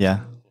 Yeah.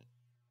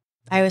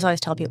 I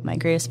always tell people my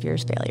greatest fear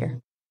is failure.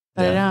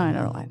 But I don't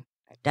know why.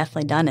 I've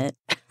definitely done it.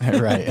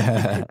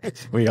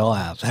 Right. We all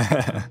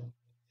have.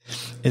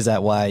 Is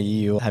that why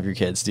you have your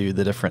kids do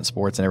the different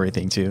sports and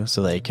everything too,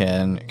 so they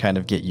can kind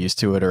of get used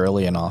to it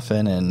early and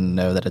often and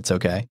know that it's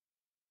okay?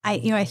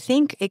 I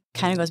think it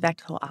kind of goes back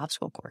to the whole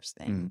obstacle course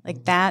thing.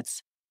 Like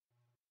that's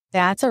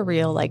a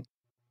real like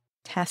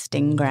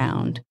testing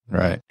ground.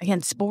 Right.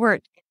 Again,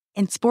 sport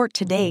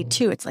today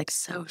too, it's like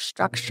so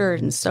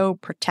structured and so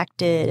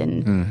protected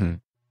and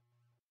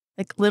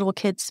like little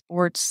kids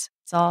sports,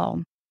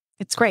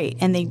 it's great.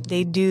 And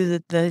they do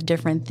the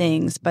different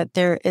things, but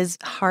there is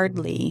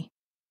hardly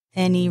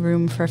any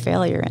room for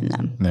failure in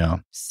them. Yeah.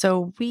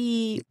 So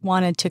we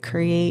wanted to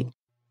create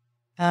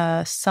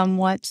a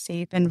somewhat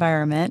safe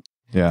environment,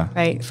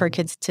 right, for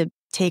kids to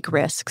take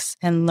risks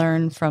and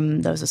learn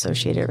from those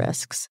associated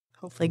risks.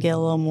 Hopefully get a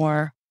little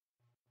more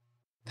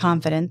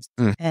confidence.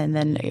 And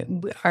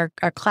then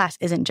our class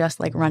isn't just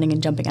like running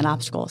and jumping on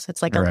obstacles.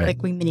 It's like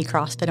like we mini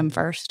CrossFit them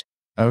first.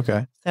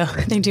 Okay. So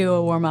they do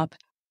a warm up.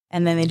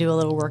 And then they do a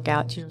little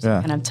workout,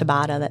 kind of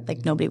Tabata that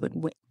like nobody would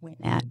win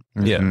at.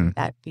 Yeah.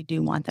 That we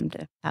do want them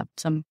to have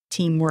some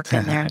teamwork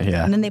in there.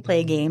 Yeah. And then they play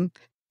a game.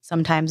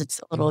 Sometimes it's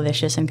a little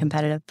vicious and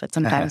competitive, but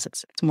sometimes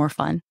it's more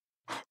fun.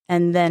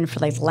 And then for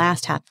like the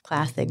last half of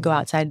class, they go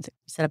outside,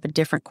 set up a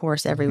different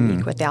course every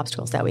week with the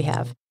obstacles that we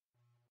have.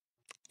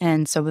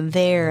 And so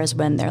there is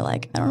when they're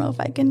like, I don't know if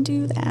I can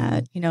do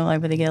that.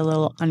 Like when they get a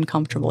little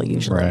uncomfortable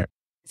usually. Right.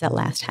 It's that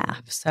last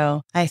half.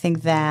 So I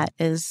think that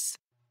is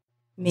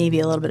maybe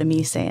a little bit of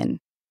me saying,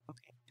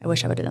 okay, I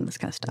wish I would have done this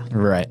kind of stuff.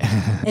 Right.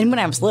 And when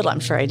I was little, I'm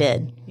sure I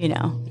did,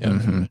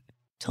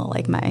 till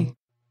like my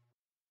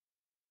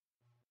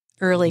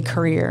early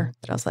career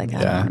that I was like,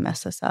 I don't want to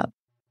mess this up.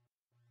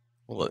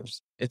 Well,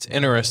 it's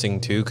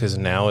interesting too, because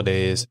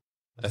nowadays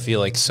I feel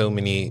like so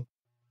many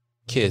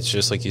kids,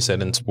 just like you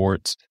said in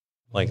sports,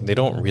 like they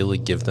don't really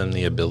give them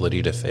the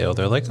ability to fail.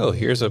 They're like, oh,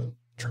 here's a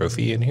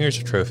trophy and here's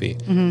a trophy.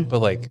 But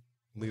like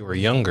we were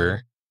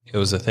younger, it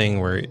was a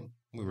thing where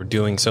we were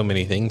doing so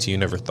many things you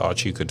never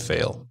thought you could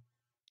fail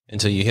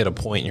until you hit a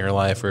point in your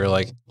life where you're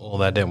like, well,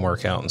 that didn't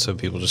work out. And so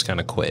people just kind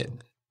of quit.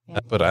 Yeah.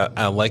 But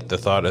I like the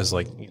thought as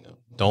like,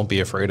 don't be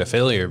afraid of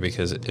failure,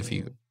 because if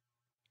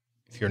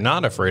you're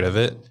not afraid of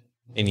it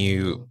and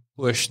you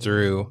push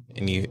through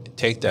and you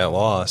take that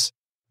loss,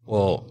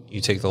 well, you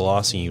take the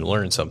loss and you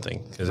learn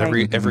something, because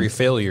every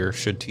failure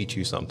should teach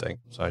you something.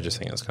 So I just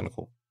think that's kind of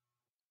cool.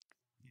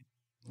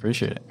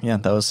 Appreciate it. Yeah,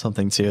 that was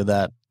something too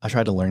that I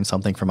try to learn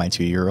something from my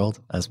 2-year-old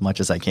as much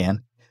as I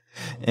can.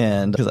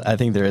 And because I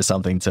think there is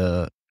something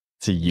to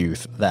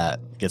youth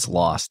that gets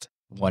lost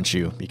once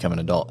you become an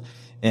adult.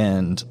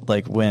 And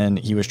like when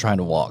he was trying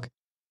to walk,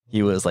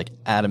 he was like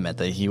adamant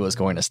that he was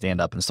going to stand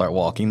up and start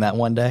walking that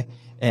one day.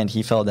 And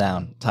he fell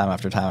down time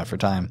after time after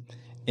time.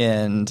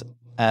 And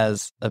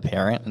as a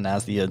parent and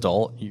as the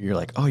adult, you're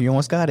like, oh, you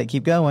almost got it.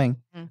 Keep going.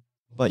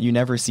 But you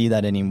never see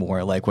that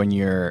anymore. Like when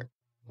you're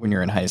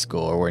in high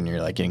school or when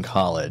you're like in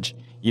college,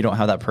 you don't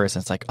have that person.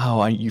 It's like,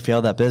 oh, you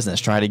failed that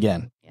business. Try it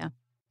again. Yeah.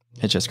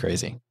 It's just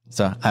crazy.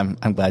 So I'm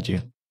glad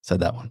you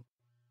said that one.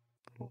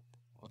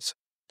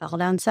 Fall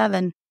down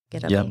 7.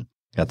 Get up. Yep.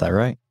 Got that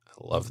right. I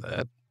love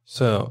that.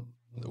 So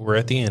we're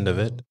at the end of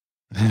it.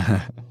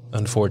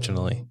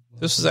 Unfortunately,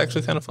 this is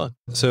actually kind of fun.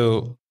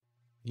 So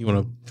you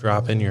want to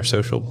drop in your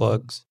social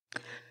plugs?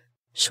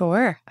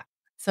 Sure.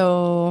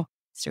 So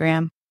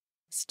Instagram,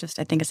 it's just,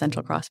 I think,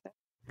 Essential CrossFit.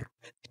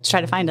 Just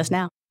try to find us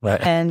now.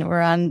 Right. And we're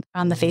on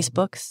the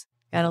Facebooks.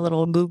 Got a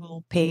little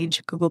Google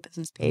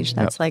business page.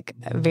 That's like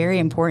very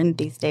important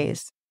these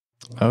days.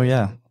 Oh,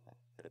 yeah.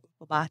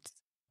 Google bots.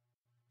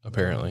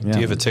 Apparently. Yeah. Do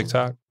you have a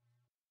TikTok?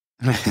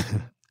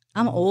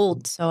 I'm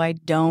old, so I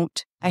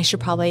don't. I should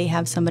probably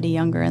have somebody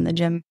younger in the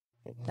gym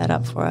set that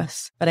up for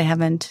us. But I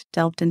haven't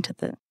delved into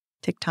the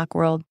TikTok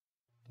world.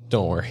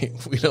 Don't worry.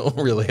 We don't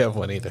really have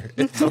one either.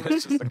 It's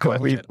just a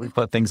question. We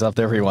put things up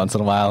there every once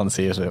in a while and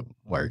see if it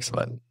works,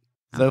 but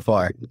so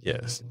far.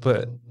 Yes.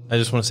 But I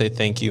just want to say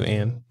thank you,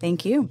 Ann.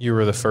 Thank you. You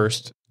were the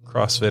first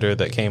CrossFitter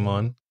that came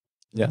on.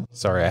 Yeah.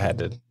 Sorry, I had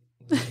to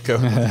go.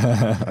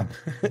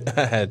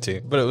 I had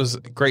to. But it was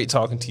great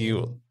talking to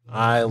you.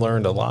 I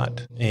learned a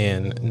lot.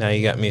 And now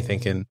you got me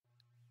thinking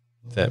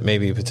that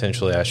maybe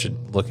potentially I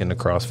should look into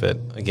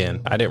CrossFit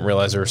again. I didn't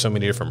realize there were so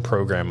many different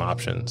program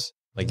options.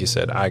 Like you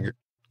said,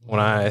 when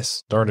I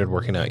started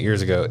working out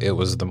years ago, it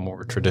was the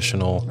more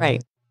traditional,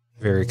 Right.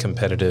 very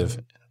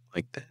competitive.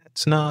 Like,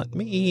 that's not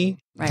me.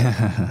 Right.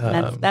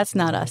 That's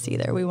not us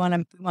either. We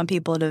want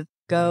people to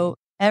go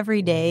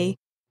every day.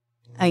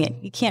 Again,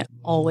 you can't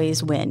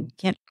always win. You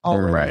can't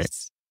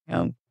always,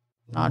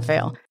 not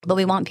fail. But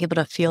we want people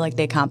to feel like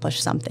they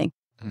accomplished something.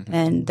 Mm-hmm.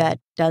 And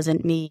that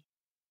doesn't mean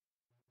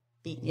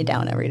beating you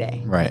down every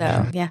day. Right.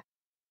 So, yeah.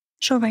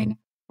 Sure, right now.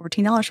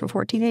 $14 for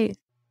 14 days.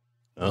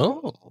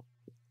 Oh.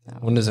 So,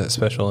 when does that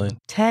special end?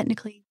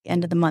 Technically,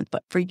 end of the month.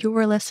 But for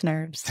your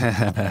listeners.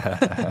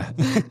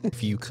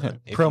 if you could.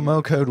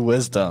 Promo code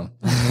WISDOM.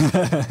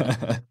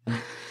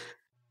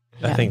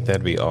 I think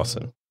that'd be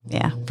awesome.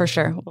 Yeah, for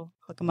sure. We'll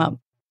hook them up.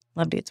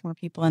 Love to get some more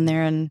people in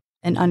there and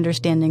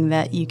understanding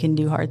that you can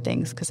do hard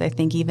things. Because I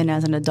think even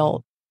as an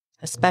adult,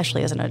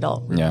 especially as an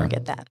adult, we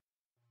forget that.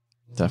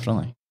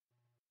 Definitely.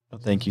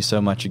 Well, thank you so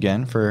much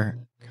again for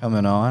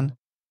coming on.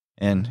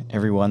 And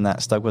everyone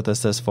that stuck with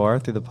us this far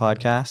through the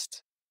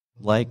podcast,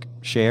 like,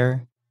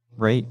 share,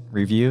 rate,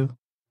 review,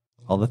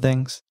 all the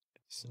things.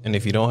 And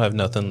if you don't have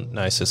nothing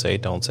nice to say,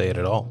 don't say it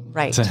at all.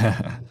 Right.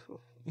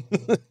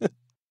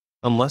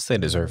 Unless they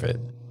deserve it.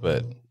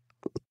 But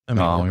I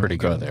mean, we're pretty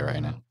good there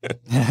right now.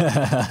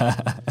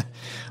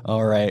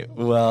 All right.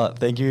 Well,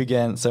 thank you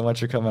again so much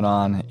for coming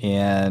on,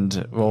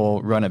 and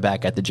we'll run it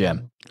back at the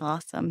gym.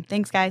 Awesome.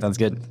 Thanks, guys. Sounds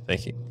good.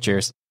 Thank you.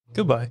 Cheers.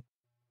 Goodbye.